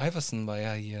Iverson war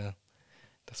ja hier.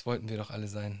 Das wollten wir doch alle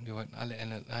sein. Wir wollten alle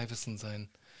Allen Iverson sein.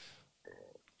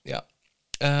 Ja.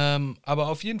 Aber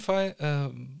auf jeden Fall,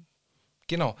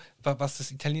 genau, was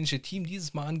das italienische Team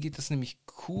dieses Mal angeht, ist nämlich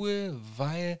cool,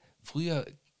 weil früher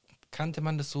kannte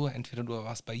man das so, entweder du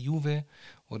warst bei Juve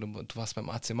oder du warst beim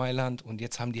AC Mailand und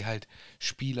jetzt haben die halt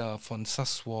Spieler von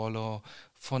Sassuolo,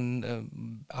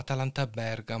 von Atalanta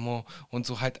Bergamo und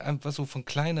so halt einfach so von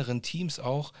kleineren Teams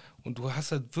auch und du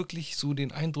hast halt wirklich so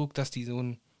den Eindruck, dass die so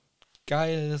ein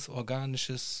geiles,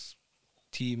 organisches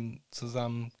Team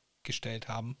zusammengestellt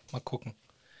haben. Mal gucken.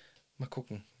 Mal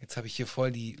gucken. Jetzt habe ich hier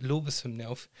voll die Lobeshymne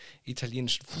auf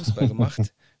italienischen Fußball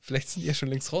gemacht. Vielleicht sind die ja schon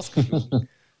längst rausgeflogen.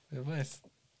 Wer weiß.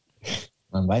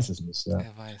 Man weiß es nicht, ja.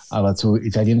 Wer weiß. Aber zu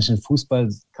italienischen Fußball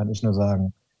kann ich nur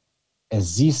sagen,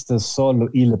 esiste solo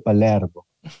il Palermo.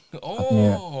 Hat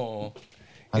mir, Oh!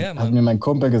 hat, Ja, hat Mann. mir mein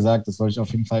Kumpel gesagt, das soll ich auf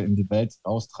jeden Fall in die Welt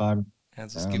austragen.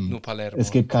 Also es gibt nur Es Palermo.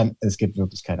 gibt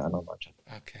wirklich keine andere Mannschaft.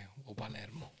 Okay, oh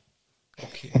Palermo.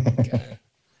 Okay, geil.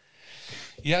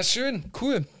 Ja, schön,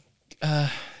 cool.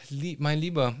 Mein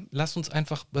Lieber, lass uns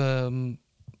einfach enden,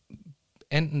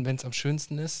 wenn es am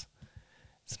schönsten ist.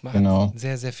 Hat Genau.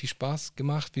 sehr, sehr viel Spaß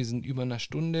gemacht. Wir sind über eine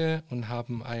Stunde und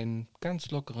haben einen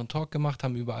ganz lockeren Talk gemacht,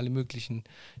 haben über alle möglichen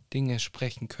Dinge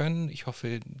sprechen können. Ich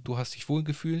hoffe, du hast dich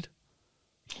wohlgefühlt.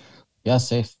 Ja,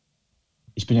 safe.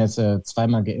 Ich bin jetzt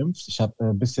zweimal geimpft. Ich habe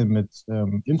ein bisschen mit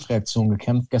Impfreaktionen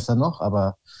gekämpft gestern noch,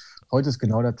 aber heute ist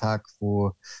genau der Tag,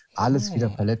 wo alles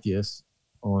wieder Oh. Paletti ist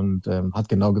und hat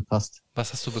genau gepasst.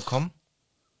 Was hast du bekommen?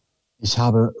 Ich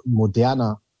habe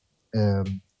Moderna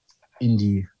ähm, in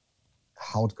die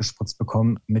Haut gespritzt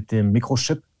bekommen mit dem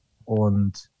Mikrochip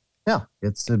und ja,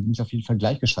 jetzt bin ich auf jeden Fall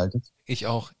gleichgeschaltet. Ich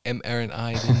auch.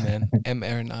 mRNA, den Man.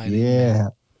 mRNA, den Man.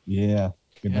 Yeah, yeah, Ja,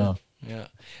 genau. ja.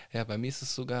 Ja, bei mir ist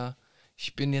es sogar,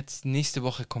 ich bin jetzt nächste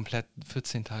Woche komplett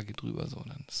 14 Tage drüber, so.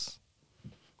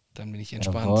 Dann bin ich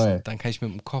entspannt. Jawohl. Dann kann ich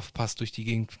mit dem Kopfpass durch die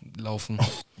Gegend laufen.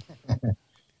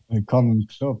 Willkommen im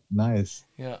Club, nice.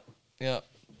 Ja, ja.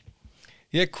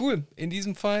 Ja, cool. In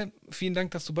diesem Fall, vielen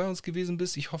Dank, dass du bei uns gewesen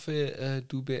bist. Ich hoffe,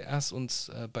 du beehrst uns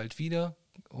bald wieder.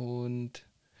 Und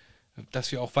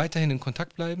dass wir auch weiterhin in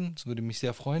Kontakt bleiben. Das würde mich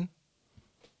sehr freuen.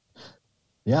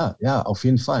 Ja, auf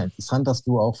jeden Fall. Interessant, dass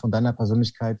du auch von deiner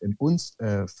Persönlichkeit in uns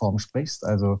Form sprichst.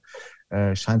 Also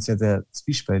scheinst ja sehr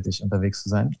zwiespältig unterwegs zu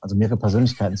sein, also mehrere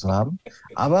Persönlichkeiten zu haben.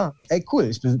 Aber ey,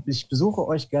 cool, ich besuche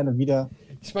euch gerne wieder.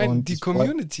 Ich meine, Und die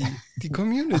Community. Die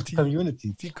Community.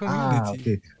 Community. Die Community.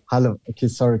 Okay. Hallo, okay,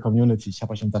 sorry, Community, ich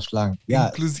habe euch unterschlagen. Ja,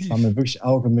 Inklusiv. es war mir wirklich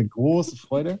auch eine große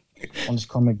Freude und ich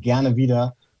komme gerne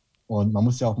wieder. Und man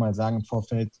muss ja auch mal sagen im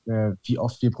Vorfeld, wie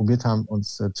oft wir probiert haben,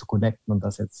 uns zu connecten und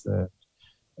dass das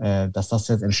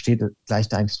jetzt entsteht,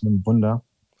 gleicht eigentlich mit einem Wunder.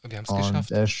 Wir haben es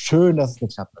geschafft. Schön, dass es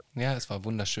geklappt hat. Ja, es war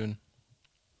wunderschön.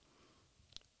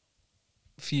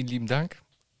 Vielen lieben Dank.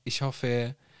 Ich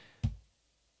hoffe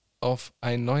auf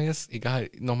ein neues,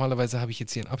 egal, normalerweise habe ich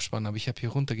jetzt hier einen Abspann, aber ich habe hier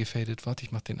runtergefadet. Warte,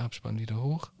 ich mache den Abspann wieder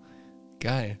hoch.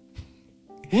 Geil.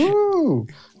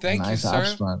 Thank you, sir.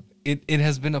 Abspann. It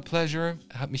has been a pleasure.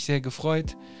 Hat mich sehr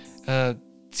gefreut.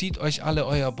 Zieht euch alle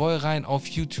Euer Boy rein auf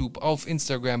YouTube, auf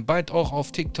Instagram, bald auch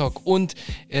auf TikTok und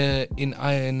in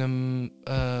einem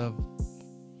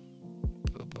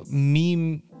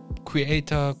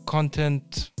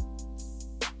Meme-Creator-Content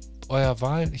eurer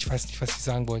Wahl. Ich weiß nicht, was ich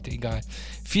sagen wollte, egal.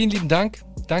 Vielen lieben Dank.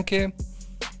 Danke.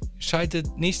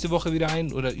 Schaltet nächste Woche wieder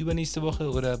ein oder übernächste Woche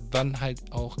oder wann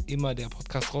halt auch immer der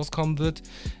Podcast rauskommen wird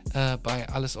bei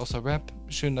Alles außer Rap.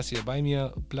 Schön, dass ihr bei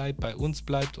mir bleibt, bei uns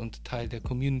bleibt und Teil der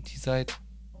Community seid.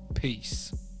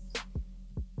 Peace.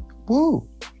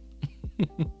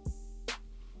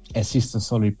 Esiste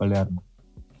solo il Palermo.